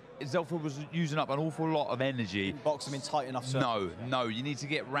thing, Zelfa was using up an awful lot of energy. Didn't box him in tight enough. No, you need to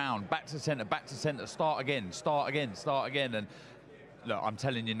get round, back to centre, start again. And look, I'm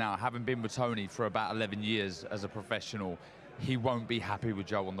telling you now, having been with Tony for about 11 years as a professional, he won't be happy with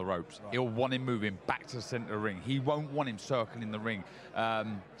Joe on the ropes. Right. He'll want him moving back to centre ring. He won't want him circling the ring.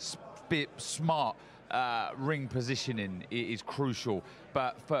 Smart ring positioning is crucial,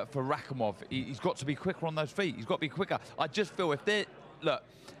 but for Rakhimov, he's got to be quicker on those feet. He's got to be quicker. I just feel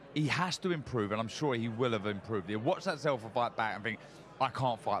he has to improve, and I'm sure he will have improved. He'll watch that Zelfa fight back and think, I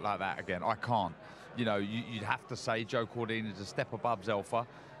can't fight like that again. I can't. You know, you'd have to say Joe Cordina is a step above Zelfa.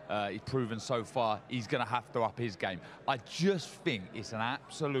 He's proven so far he's going to have to up his game. I just think it's an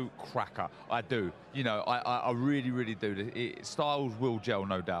absolute cracker. I do. You know, I really, really do. Styles will gel,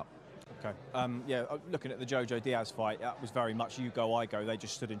 no doubt. Okay. Yeah, looking at the Jojo Diaz fight, that was very much you go, I go. They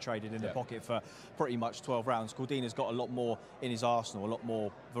just stood and traded in the pocket for pretty much 12 rounds. Cordina's got a lot more in his arsenal, a lot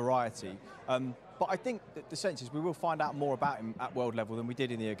more variety. But I think that the sense is we will find out more about him at world level than we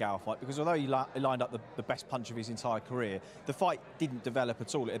did in the Agawa fight, because although he lined up the best punch of his entire career, the fight didn't develop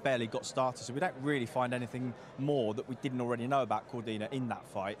at all. It barely got started, so we don't really find anything more that we didn't already know about Cordina in that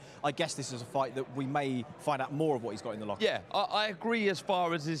fight. I guess this is a fight that we may find out more of what he's got in the locker. Yeah, I agree as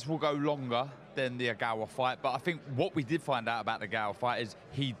far as this will go longer than the Agawa fight, but I think what we did find out about the Agawa fight is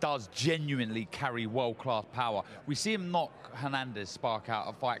he does genuinely carry world-class power. Yeah. We see him knock Hernandez spark out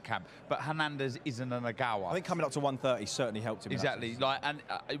of fight camp, but Hernandez isn't an Agawa. I think coming up to 130 certainly helped him. Exactly,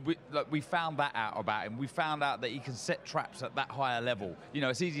 we found that out about him. We found out that he can set traps at that higher level. You know,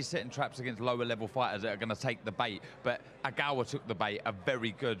 it's easy setting traps against lower level fighters that are going to take the bait, but Agawa took the bait, a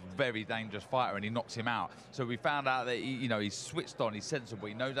very good, very dangerous fighter, and he knocked him out. So we found out that he's switched on, he's sensible,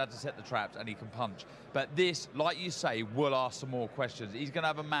 he knows how to set the traps, and he can punch. But this, like you say, will ask some more questions. He's going to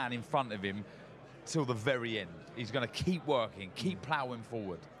have a man in front of him till the very end. He's going to keep working, keep ploughing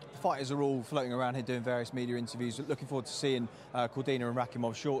forward. The fighters are all floating around here doing various media interviews. Looking forward to seeing Cordina and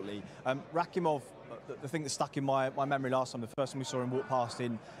Rakhimov shortly. Rakhimov, the thing that stuck in my memory last time, the first time we saw him walk past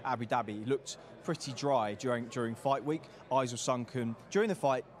in Abu Dhabi, he looked pretty dry during fight week. Eyes were sunken. During the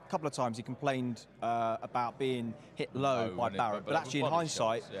fight, couple of times he complained about being hit low by Barrett, but actually in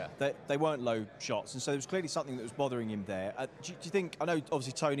hindsight, they weren't low shots, and so there was clearly something that was bothering him there. Do you think, I know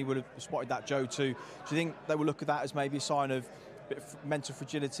obviously Tony would have spotted that, Joe too, do you think they will look at that as maybe a sign of bit of mental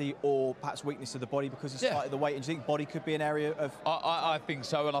fragility or perhaps weakness of the body because he's slightly the weight? And do you think body could be an area of... I think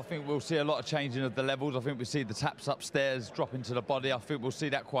so, and I think we'll see a lot of changing of the levels. I think we'll see the taps upstairs drop into the body. I think we'll see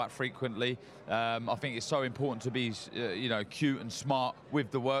that quite frequently. I think it's so important to be, you know, cute and smart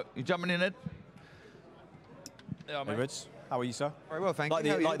with the work. You jumping in, Ed? Yeah, Rids, how are you, sir? Very well, thank like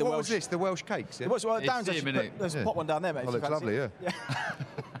you. The what Welsh... was this? The Welsh cakes? Yeah? Well, Darren's actually there's a pot one down there, mate. Oh, looks lovely, yeah.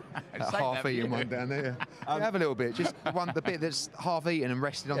 A half-eaten one down there. Yeah. Have a little bit, just the bit that's half-eaten and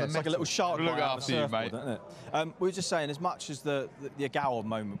rested on the it's metal. like a little shark. Look after you, mate. Isn't it? We were just saying, as much as the Agawa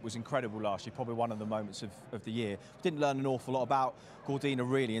moment was incredible last year, probably one of the moments of the year, we didn't learn an awful lot about Cordina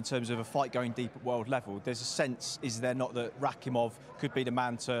really in terms of a fight going deep at world level. There's a sense, is there not, that Rakhimov could be the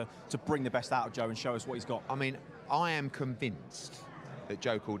man to bring the best out of Joe and show us what he's got? I mean, I am convinced that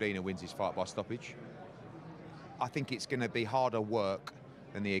Joe Cordina wins his fight by stoppage. I think it's going to be harder work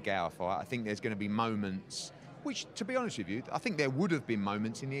than the Agawa fight. I think there's going to be moments, which, to be honest with you, I think there would have been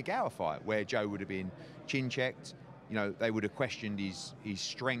moments in the Agawa fight where Joe would have been chin-checked. You know, they would have questioned his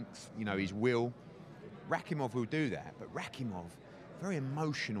strength, you know, his will. Rakhimov will do that, but Rakhimov, very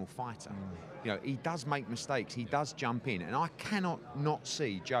emotional fighter. You know, he does make mistakes, he does jump in, and I cannot not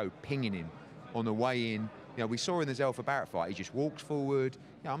see Joe pinging him on the way in. You know, we saw in the Zelfa Barrett fight, he just walks forward.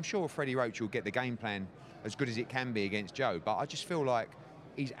 You know, I'm sure Freddie Roach will get the game plan as good as it can be against Joe, but I just feel like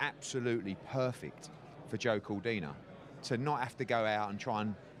he's absolutely perfect for Joe Cordina to not have to go out and try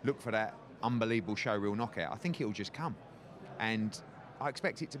and look for that unbelievable showreel knockout. I think it'll just come, and I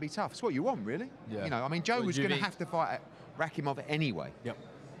expect it to be tough. It's what you want, really. Yeah. You know, I mean, Joe was going to have to fight Rakhimov anyway. Yep.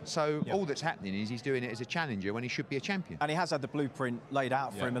 So all that's happening is he's doing it as a challenger when he should be a champion. And he has had the blueprint laid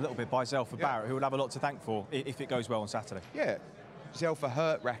out for him a little bit by Zelfa Barrett, who will have a lot to thank for if it goes well on Saturday. Yeah, Zelfa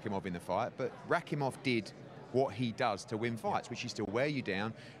hurt Rakhimov in the fight, but Rakhimov did what he does to win fights, which is to wear you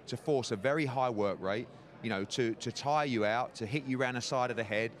down, to force a very high work rate, you know, to tire you out, to hit you around the side of the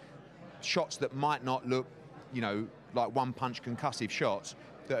head, shots that might not look, you know, like one-punch concussive shots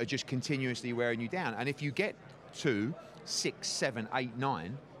that are just continuously wearing you down. And if you get to 6, 7, 8,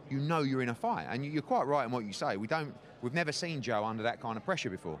 9, you know you're in a fight. And you're quite right in what you say. We've never seen Joe under that kind of pressure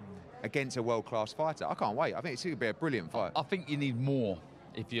before against a world-class fighter. I can't wait. I think it's going to be a brilliant fight. I think you need more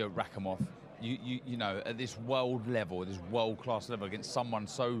if you're Rakhimov. You know, at this world level, this world-class level, against someone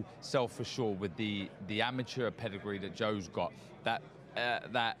so self-assured with the amateur pedigree that Joe's got,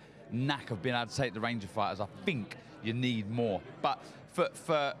 that knack of being able to take the range of fighters, I think you need more. But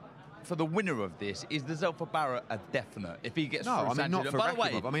for the winner of this, is the Zelfa Barrett a definite? If he gets through I mean, Sanchez, not for by the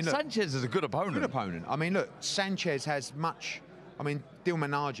way, Rakhimov. I mean, look, Sanchez is a good opponent. Good opponent. I mean, look, Sanchez has much. I mean,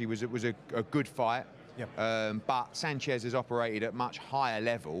 Dilmanaji was a good fight, but Sanchez has operated at much higher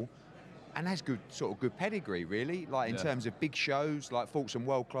level, and has good pedigree, really. Like in terms of big shows, like fought some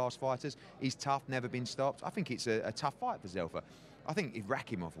world-class fighters. He's tough, never been stopped. I think it's a tough fight for Zelfa. I think if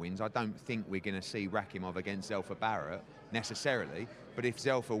Rakhimov wins, I don't think we're going to see Rakhimov against Zelfa Barrett necessarily. But if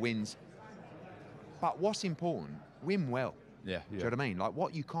Zelfa wins, but what's important, win well. Yeah. Do you know what I mean? Like,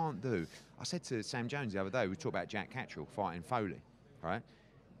 what you can't do. I said to Sam Jones the other day, we talked about Jack Catterall fighting Foley, right?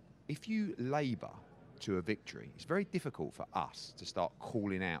 If you labour to a victory, it's very difficult for us to start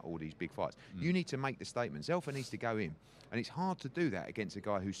calling out all these big fights. You need to make the statement. Zelfa needs to go in. And it's hard to do that against a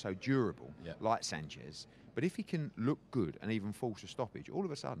guy who's so durable, like Sanchez. But if he can look good and even force a stoppage, all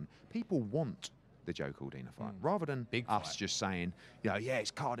of a sudden, people want the Joe Cordina fight, rather than us just saying, you know, yeah,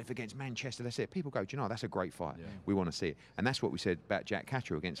 it's Cardiff against Manchester, that's it. People go, do you know, that's a great fight. We want to see it. And that's what we said about Jack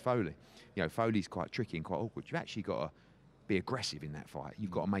Catterall against Foley. You know, Foley's quite tricky and quite awkward. You've actually got to be aggressive in that fight.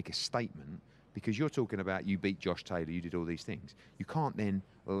 You've got to make a statement, because you're talking about you beat Josh Taylor, you did all these things. You can't then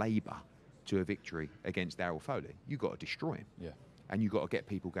labour to a victory against Darryl Foley. You've got to destroy him. Yeah. And you've got to get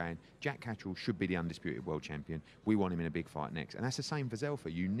people going, Jack Catterall should be the undisputed world champion. We want him in a big fight next. And that's the same for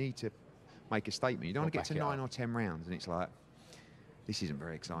Zelfa. You need to make a statement. You don't want to get to 9 or 10 rounds and it's like, this isn't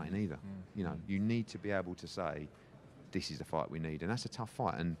very exciting either. You know, you need to be able to say, this is the fight we need. And that's a tough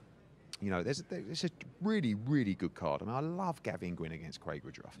fight. And, you know, there's a really, really good card. I mean, I love Gavin Gwynn against Craig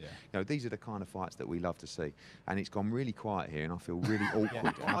Woodruff. You know, these are the kind of fights that we love to see. And it's gone really quiet here, and I feel really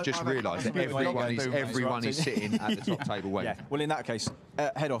awkward. And I've just realised that everyone is sitting at the top table waiting. Well, in that case,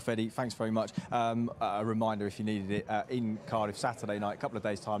 head off, Eddie. Thanks very much. A reminder, if you needed it, in Cardiff Saturday night, a couple of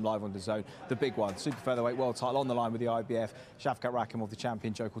days' time, live on DAZN. The big one, super featherweight world title on the line with the IBF. Shavkat Rakhimov, the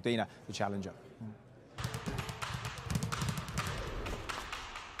champion, Joe Cordina, the challenger.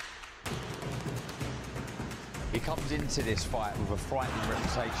 He comes into this fight with a frightening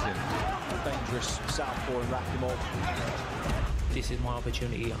reputation. Dangerous southpaw in Rakhimov. This is my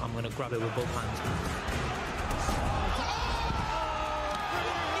opportunity. I'm going to grab it with both hands.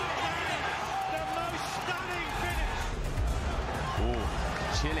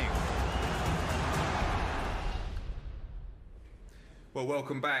 Chilling. Well,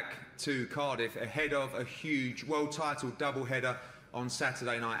 welcome back to Cardiff ahead of a huge world title doubleheader on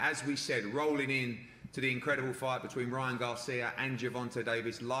Saturday night. As we said, rolling in to the incredible fight between Ryan Garcia and Gervonta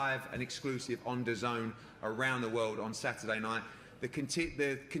Davis, live and exclusive on DAZN around the world on Saturday night. The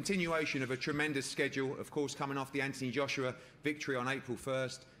continuation of a tremendous schedule, of course, coming off the Anthony Joshua victory on April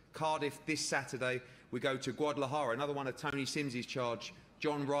 1st. Cardiff this Saturday, we go to Guadalajara, another one of Tony Sims's charge.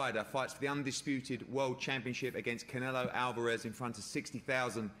 John Ryder fights for the undisputed World Championship against Canelo Alvarez in front of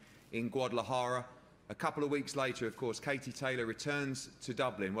 60,000 in Guadalajara. A couple of weeks later, of course, Katie Taylor returns to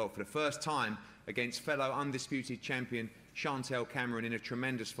Dublin, well, for the first time against fellow undisputed champion Chantel Cameron in a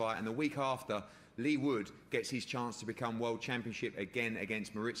tremendous fight. And the week after, Lee Wood gets his chance to become World Championship again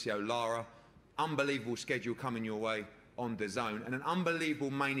against Maurizio Lara. Unbelievable schedule coming your way on DAZN, and an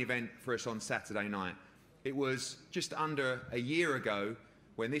unbelievable main event for us on Saturday night. It was just under a year ago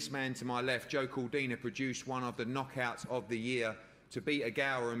when this man to my left, Joe Cordina, produced one of the knockouts of the year to beat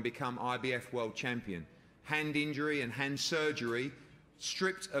Agawa and become IBF World Champion. Hand injury and hand surgery,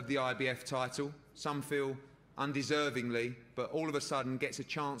 stripped of the IBF title, some feel undeservingly, but all of a sudden gets a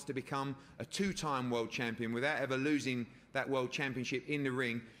chance to become a two-time World Champion without ever losing that World Championship in the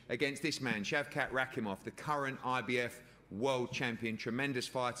ring against this man, Shavkat Rakhimov, the current IBF World Champion. Tremendous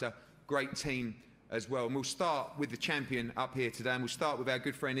fighter, great team as well. And we'll start with the champion up here today, and we'll start with our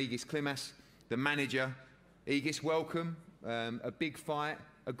good friend Egis Klimas, the manager. Egis, welcome. A big fight,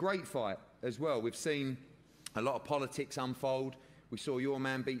 a great fight as well. We've seen a lot of politics unfold. We saw your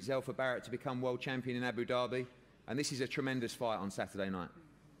man beat Zelfa Barrett to become world champion in Abu Dhabi, and this is a tremendous fight on Saturday night.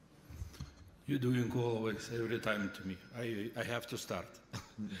 You're doing always, every time to me. I have to start.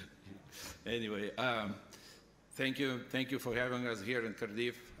 Anyway, thank you for having us here in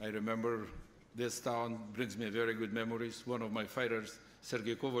Cardiff. I remember this town brings me very good memories. One of my fighters,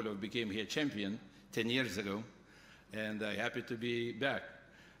 Sergey Kovalov, became here champion 10 years ago, and I'm happy to be back.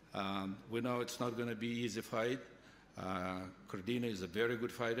 We know it's not going to be an easy fight. Cordina is a very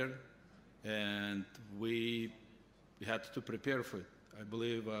good fighter, and we had to prepare for it. I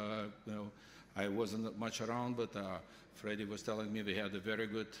believe, you know, I wasn't much around, but Freddie was telling me they had a very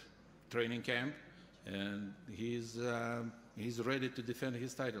good training camp, and he's ready to defend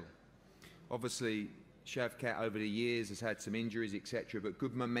his title. Obviously, Shavkat over the years has had some injuries, etc., but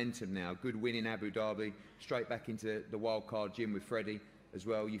good momentum now, good win in Abu Dhabi, straight back into the wildcard gym with Freddie as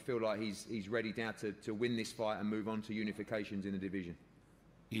well. You feel like he's ready now to win this fight and move on to unifications in the division?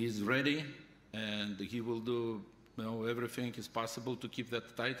 He's ready, and he will do, you know, everything is possible to keep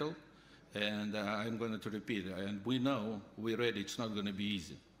that title, and I'm going to repeat it. And we know we're ready. It's not going to be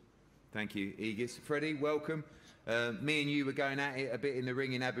easy. Thank you, Egis. Freddie, welcome. Me and you were going at it a bit in the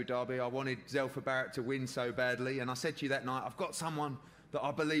ring in Abu Dhabi. I wanted Zelfa Barrett to win so badly, and I said to you that night, I've got someone that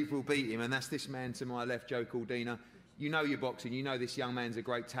I believe will beat him, and that's this man to my left, Joe Cordina. You know your boxing, you know this young man's a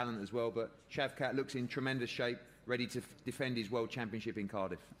great talent as well, but Shavkat looks in tremendous shape, ready to defend his world championship in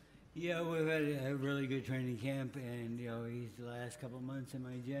Cardiff. Yeah, we've had a really good training camp, and you know, he's the last couple of months in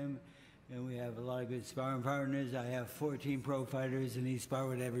my gym, and we have a lot of good sparring partners. I have 14 pro fighters, and he's sparred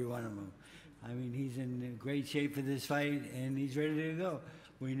with every one of them. I mean, he's in great shape for this fight, and he's ready to go.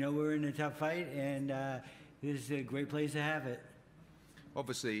 We know we're in a tough fight, and this is a great place to have it.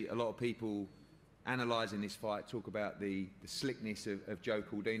 Obviously, a lot of people analysing this fight talk about the slickness of Joe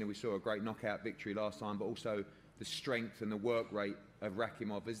Cordina. We saw a great knockout victory last time, but also the strength and the work rate of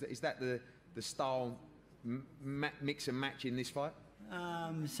Rakhimov. Is that the style mix and match in this fight?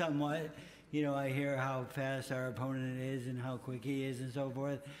 Somewhat. You know, I hear how fast our opponent is and how quick he is and so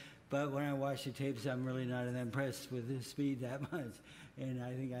forth. But when I watch the tapes, I'm really not impressed with his speed that much. And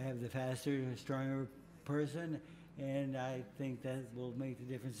I think I have the faster, stronger person, and I think that will make the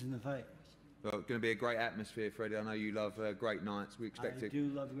difference in the fight. Well, it's going to be a great atmosphere, Freddie. I know you love great nights. We expect I do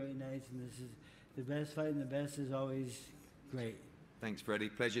love great nights, and this is the best fight, and the best is always great. Thanks, Freddie.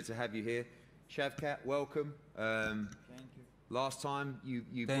 Pleasure to have you here. Shavkat, welcome. Thank you. Last time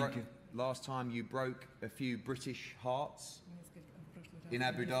last time you broke a few British hearts in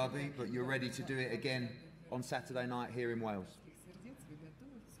Abu Dhabi, but you're ready to do it again on Saturday night here in Wales.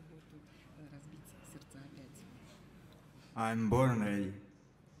 I'm born ready.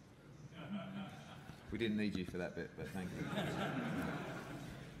 We didn't need you for that bit, but thank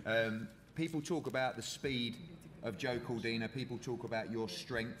you. People talk about the speed of Joe Cordina. People talk about your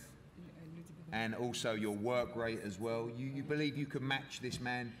strength. and also your work rate as well. You believe you can match this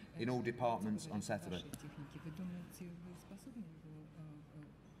man in all departments on Saturday?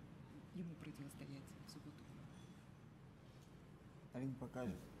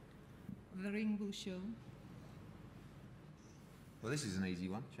 The ring will show. Well, this is an easy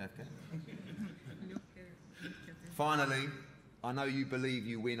one, Shavkat. Finally, I know you believe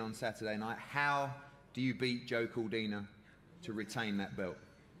you win on Saturday night. How do you beat Joe Cordina to retain that belt?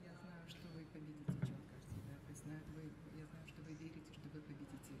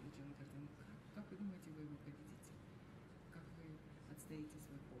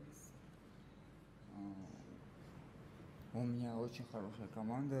 У меня очень хорошая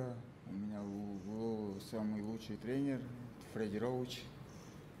команда, у меня был самый лучший тренер Фредди Роуч,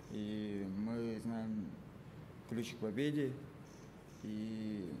 и мы знаем ключ к победе,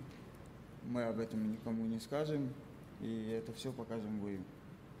 и мы об этом никому не скажем, и это все покажем в бою.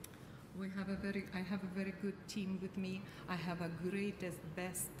 I have a very good team with me. I have a greatest,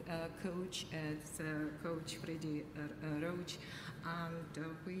 best coach as Coach Freddy Roach, and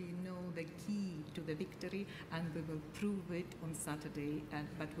we know the key to the victory, and we will prove it on Saturday.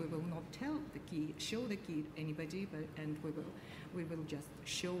 But we will not tell the key, show the key to anybody, and we will just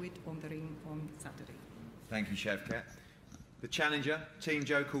show it on the ring on Saturday. Thank you, Shavkat. The challenger, Team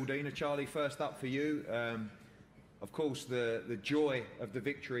Joe Cordina. Charlie, first up for you. Of course, the joy of the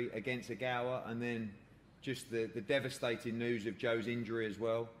victory against Agawa, and then just the devastating news of Joe's injury as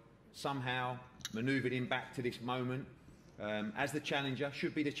well. Somehow manoeuvred him back to this moment. As the challenger,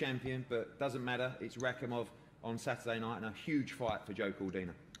 should be the champion, but doesn't matter. It's Rakhimov on Saturday night, and a huge fight for Joe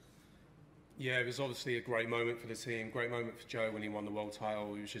Cordina. Yeah, it was obviously a great moment for the team, great moment for Joe when he won the world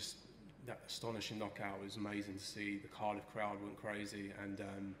title. It was just that astonishing knockout. It was amazing to see. The Cardiff crowd went crazy, and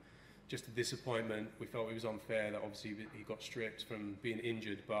just a disappointment. We felt it was unfair that obviously he got stripped from being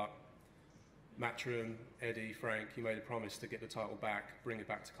injured, but Matchroom, Eddie, Frank, he made a promise to get the title back, bring it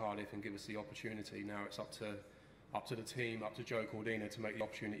back to Cardiff and give us the opportunity. Now it's up to the team, up to Joe Cordina to make the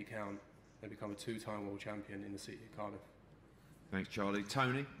opportunity count and become a two-time world champion in the city of Cardiff. Thanks, Charlie.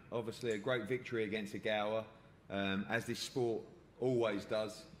 Tony, obviously a great victory against Agawa, as this sport always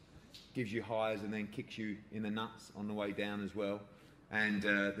does, gives you highs and then kicks you in the nuts on the way down as well. And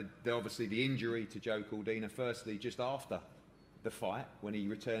obviously the injury to Joe Cordina, firstly just after the fight when he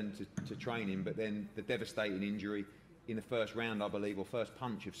returned to training, but then the devastating injury in the first round, I believe, or first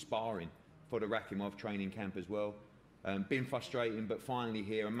punch of sparring for the Rakhimov training camp as well. Been frustrating, but finally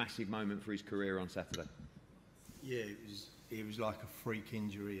here, a massive moment for his career on Saturday. Yeah, it was like a freak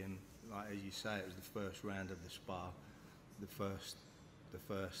injury, and like as you say, it was the first round of the spar, the first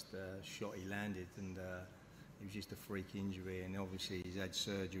shot he landed, and it was just a freak injury, and obviously he's had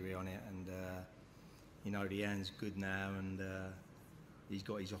surgery on it, and you know, the hand's good now, and he's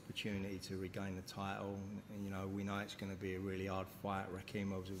got his opportunity to regain the title. And, you know, we know it's going to be a really hard fight.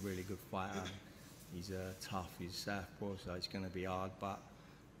 Rakhimov's a really good fighter. He's tough, he's southpaw, so it's going to be hard, but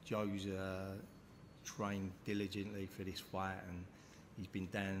Joe's trained diligently for this fight, and he's been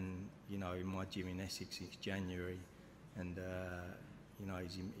down, you know, in my gym in Essex since January, and you know,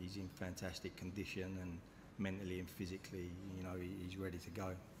 he's in fantastic condition, and mentally and physically, you know, he's ready to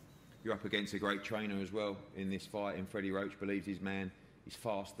go. You're up against a great trainer as well in this fight, and Freddie Roach believes his man is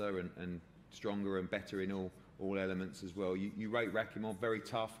faster and stronger and better in all elements as well. You rate Rakhimov, very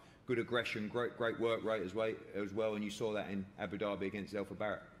tough, good aggression, great work rate as well, and you saw that in Abu Dhabi against Zelfa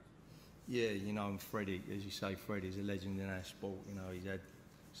Barrett. Yeah, you know, and Freddie, as you say, Freddie's a legend in our sport. You know, he's had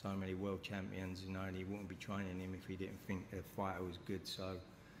so many world champions, you know, and he wouldn't be training him if he didn't think the fighter was good. So,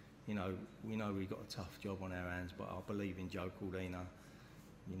 you know, we know we've got a tough job on our hands, but I believe in Joe Cordina.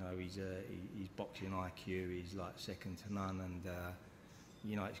 You know, he's boxing IQ, he's like second to none, and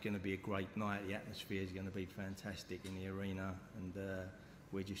you know, it's going to be a great night. The atmosphere is going to be fantastic in the arena, and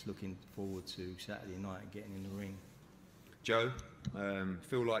we're just looking forward to Saturday night and getting in the ring. Joe,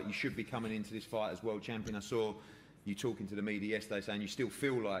 feel like you should be coming into this fight as world champion. I saw you talking to the media yesterday saying you still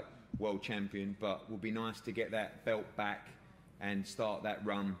feel like world champion, but it would be nice to get that belt back and start that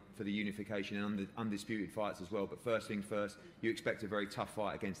run for the unification and undisputed fights as well. But first thing first, you expect a very tough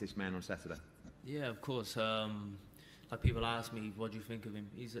fight against this man on Saturday. Yeah, of course. Like people ask me, what do you think of him?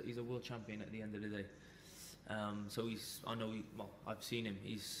 He's a world champion at the end of the day. So I've seen him.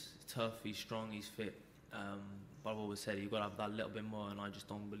 He's tough, he's strong, he's fit. But I've always said you've got to have that little bit more, and I just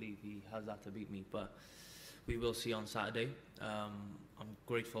don't believe he has that to beat me. But we will see on Saturday. I'm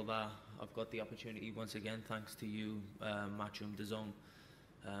grateful that I've got the opportunity once again, thanks to you, Matchroom, DAZN,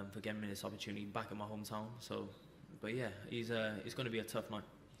 for giving me this opportunity back in my hometown. So, but yeah, it's going to be a tough night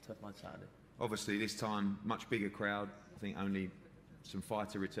Saturday. Obviously, this time much bigger crowd. I think only some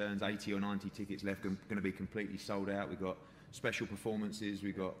fighter returns, 80 or 90 tickets left, going to be completely sold out. We've got special performances,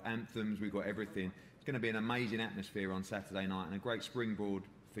 we've got anthems, we've got everything. It's going to be an amazing atmosphere on Saturday night and a great springboard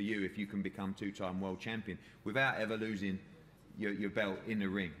for you if you can become two-time world champion without ever losing your belt in the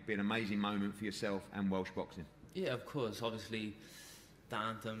ring. It'll be an amazing moment for yourself and Welsh boxing. Yeah, of course. Obviously, the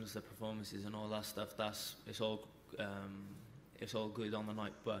anthems, the performances, and all that stuff. It's all good on the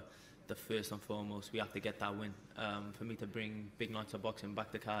night. But the first and foremost, we have to get that win. For me to bring big nights of boxing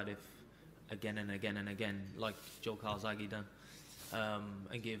back to Cardiff again and again and again, like Joe Calzaghe done,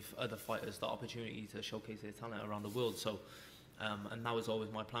 and give other fighters the opportunity to showcase their talent around the world. So, and that was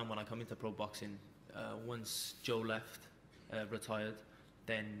always my plan when I come into pro boxing. Once Joe left, retired,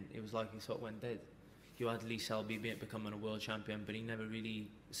 then it was like he sort of went dead. You had Lee Selby becoming a world champion, but he never really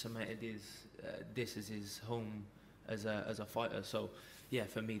cemented this as his home as a fighter. So, yeah,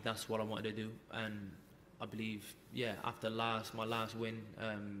 for me, that's what I wanted to do, and I believe, yeah, after my last win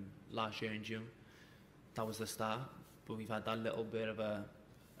last year in June, that was the start. But we've had that little bit of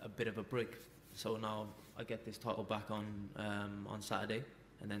a break. So now I get this title back on Saturday,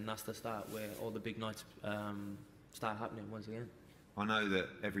 and then that's the start where all the big nights start happening once again. I know that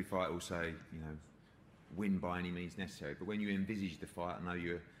every fight will say, you know, win by any means necessary, but when you envisage the fight, I know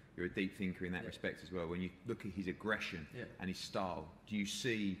you're a deep thinker in that respect as well. When you look at his aggression and his style, do you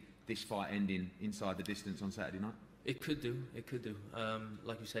see this fight ending inside the distance on Saturday night? It could do.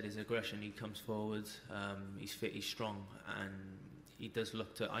 Like you said, his aggression, he comes forward, he's fit, he's strong, and he does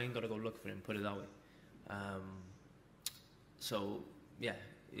look to, I ain't got to go look for him, put it that way. So, yeah,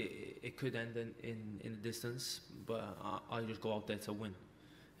 it could end in the distance, but I just go out there to win,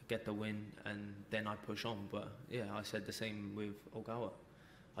 get the win, and then I push on. But yeah, I said the same with Ogawa.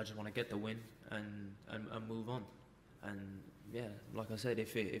 I just want to get the win and move on. And yeah, like I said,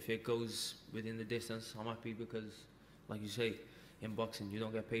 if it goes within the distance, I'm happy, because, like you say, in boxing you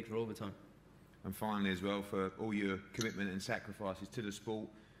don't get paid for overtime. And finally, as well, for all your commitment and sacrifices to the sport,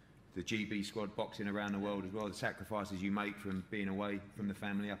 the GB squad boxing around the world as well, the sacrifices you make from being away from the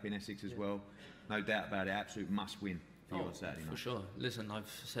family up in Essex as well, no doubt about it, absolute must win for you on Saturday night. For sure. Listen, I've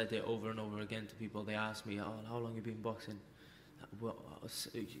said it over and over again to people. They ask me, oh, how long have you been boxing? Well,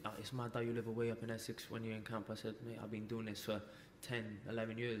 it's mad that you live away up in Essex when you're in camp. I said, mate, I've been doing this for 10,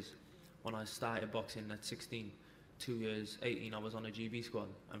 11 years. When I started boxing at 16, 2 years, 18, I was on a GB squad.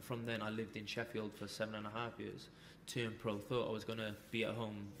 And from then I lived in Sheffield for 7.5 years. Turned pro, thought I was going to be at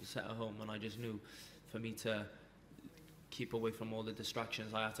home, set at home, and I just knew for me to keep away from all the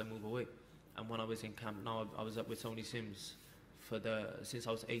distractions, I had to move away. And when I was in camp, now I was up with Tony Sims since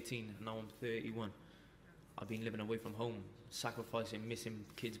I was 18, and now I'm 31. I've been living away from home, sacrificing, missing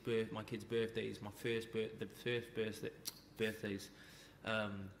my kids' birthdays, the first birthdays.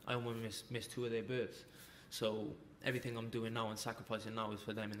 I almost missed 2 of their births. So everything I'm doing now and sacrificing now is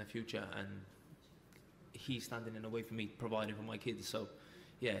for them in the future, and he's standing in the way for me, providing for my kids. So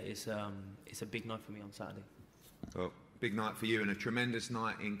yeah, it's a big night for me on Saturday. Well, big night for you and a tremendous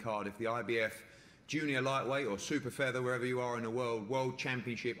night in Cardiff. The IBF Junior Lightweight or Super Feather, wherever you are in the World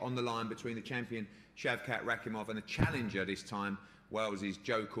Championship on the line between the champion Shavkat Rakhimov and the challenger this time, Wales's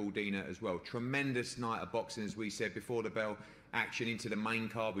Joe Cordina as well. Tremendous night of boxing, as we said before the bell. Action into the main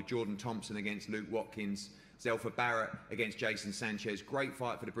card with Jordan Thompson against Luke Watkins, Zelfa Barrett against Jason Sanchez. Great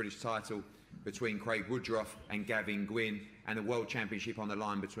fight for the British title between Craig Woodruff and Gavin Gwynn, and a World Championship on the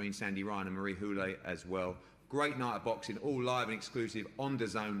line between Sandy Ryan and Marie Houlet as well. Great night of boxing, all live and exclusive on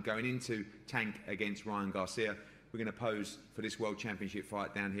DAZN, going into Tank against Ryan Garcia. We're going to pose for this World Championship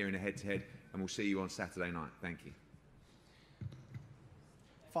fight down here in a head-to-head, and we'll see you on Saturday night. Thank you.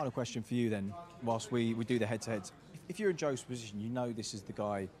 Final question for you then, whilst we do the head-to-heads. If you're in Joe's position, you know this is the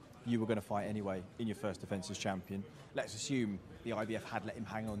guy you were going to fight anyway in your first defence as champion. Let's assume the IBF had let him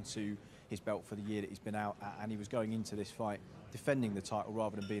hang on to his belt for the year that he's been out, and he was going into this fight defending the title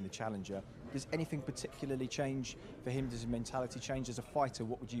rather than being the challenger. Does anything particularly change for him? Does his mentality change as a fighter?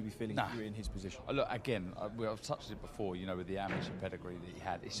 What would you be feeling if you were in his position? Look, again, I've touched it before, you know, with the amateur pedigree that he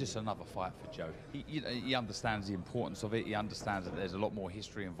had. It's just another fight for Joe. He understands the importance of it. He understands that there's a lot more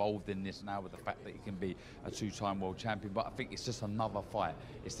history involved in this now with the fact that he can be a 2-time world champion. But I think it's just another fight.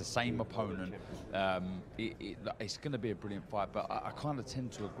 It's the same opponent. It's going to be a brilliant fight. But I kind of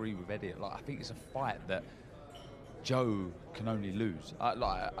tend to agree with Eddie. Like, I think it's a fight that Joe can only lose,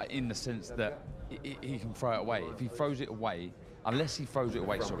 in the sense that he can throw it away. If he throws it away, unless he throws it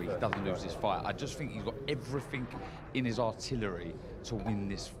away, sorry, he doesn't lose this fight. I just think he's got everything in his artillery to win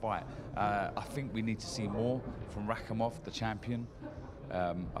this fight. I think we need to see more from Rakhimov, the champion.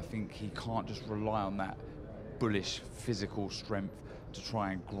 I think he can't just rely on that bullish physical strength to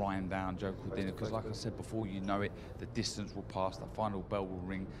try and grind down Joe Cordina, because like I said before, you know it, the distance will pass, the final bell will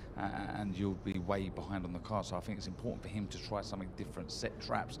ring, and you'll be way behind on the card. So I think it's important for him to try something different, set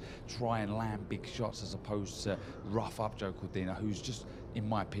traps, try and land big shots, as opposed to rough up Joe Cordina, who's just, in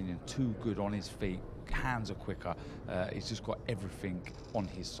my opinion, too good on his feet. Hands are quicker. He's just got everything on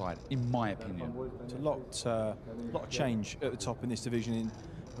his side, in my opinion. It's a lot of change at the top in this division in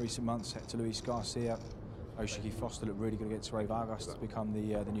recent months. Hector Luis Garcia, Oshiki Foster looked really good against Ray Vargas to become the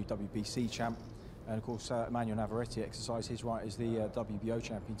new WBC champ. And of course, Emmanuel Navarrete exercised his right as the WBO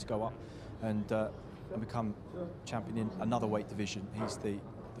champion to go up and become champion in another weight division. He's the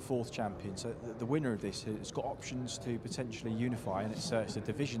fourth champion. So the winner of this has got options to potentially unify, and it's a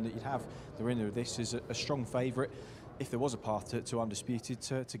division that you'd have the winner of this is a strong favourite, if there was a path to undisputed,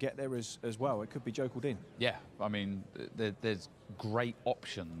 to get there as well. It could be Joe Cordina. Yeah, I mean, there's great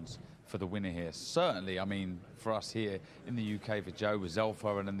options for the winner here. Certainly, I mean, for us here in the UK, for Joe with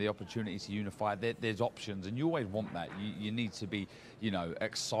Zelfa and then the opportunity to unify, there's options, and you always want that. You need to be, you know,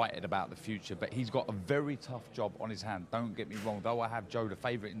 excited about the future, but he's got a very tough job on his hand. Don't get me wrong, though I have Joe the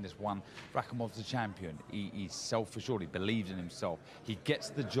favourite in this one, Rakhimov's the champion. He's self-assured, he believes in himself. He gets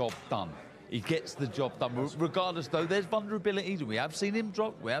the job done. He gets the job done. Regardless, though, there's vulnerabilities. We have seen him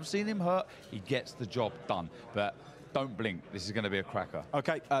drop, we have seen him hurt. He gets the job done. But don't blink, this is going to be a cracker.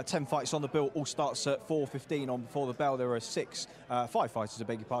 Okay, 10 fights on the bill. All starts at 4:15 on Before the Bell. There are five fighters, I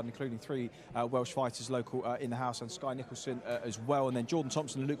beg your pardon, including 3 Welsh fighters local in the house, and Sky Nicholson as well. And then Jordan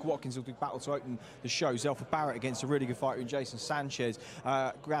Thompson and Luke Watkins will do battle to open the show. Zelfa Barrett against a really good fighter in Jason Sanchez.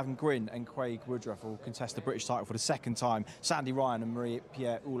 Gavin Gwynn and Craig Woodruff will contest the British title for the second time. Sandy Ryan and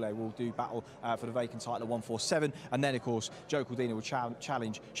Marie-Pierre Oulé will do battle for the vacant title at 147. And then, of course, Joe Cordina will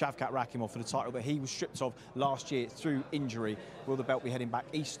challenge Shavkat Rakhimov for the title that he was stripped of last year through injury. Will the belt be heading back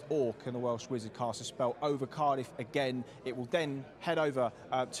east, or can the Welsh Wizard cast a spell over Cardiff again? It will then head over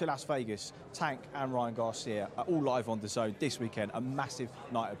to Las Vegas. Tank and Ryan Garcia are all live on DAZN this weekend. A massive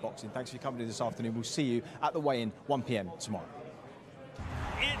night of boxing. Thanks for your company this afternoon. We'll see you at the weigh-in 1 p.m. tomorrow.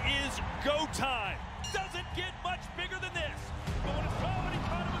 It is go time. Doesn't get much bigger than this. Going to throw, and he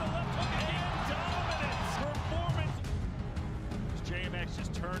caught him with a left hook and dominance. JMX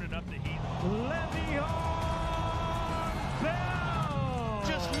just turning up the heat. Le'Veon Bell!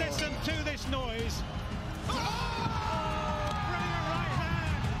 Just listen to this noise. Brilliant right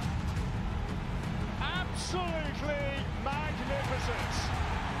hand. Absolutely magnificent.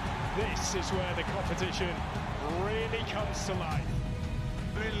 This is where the competition really comes to life.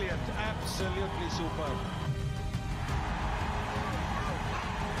 Brilliant, absolutely superb.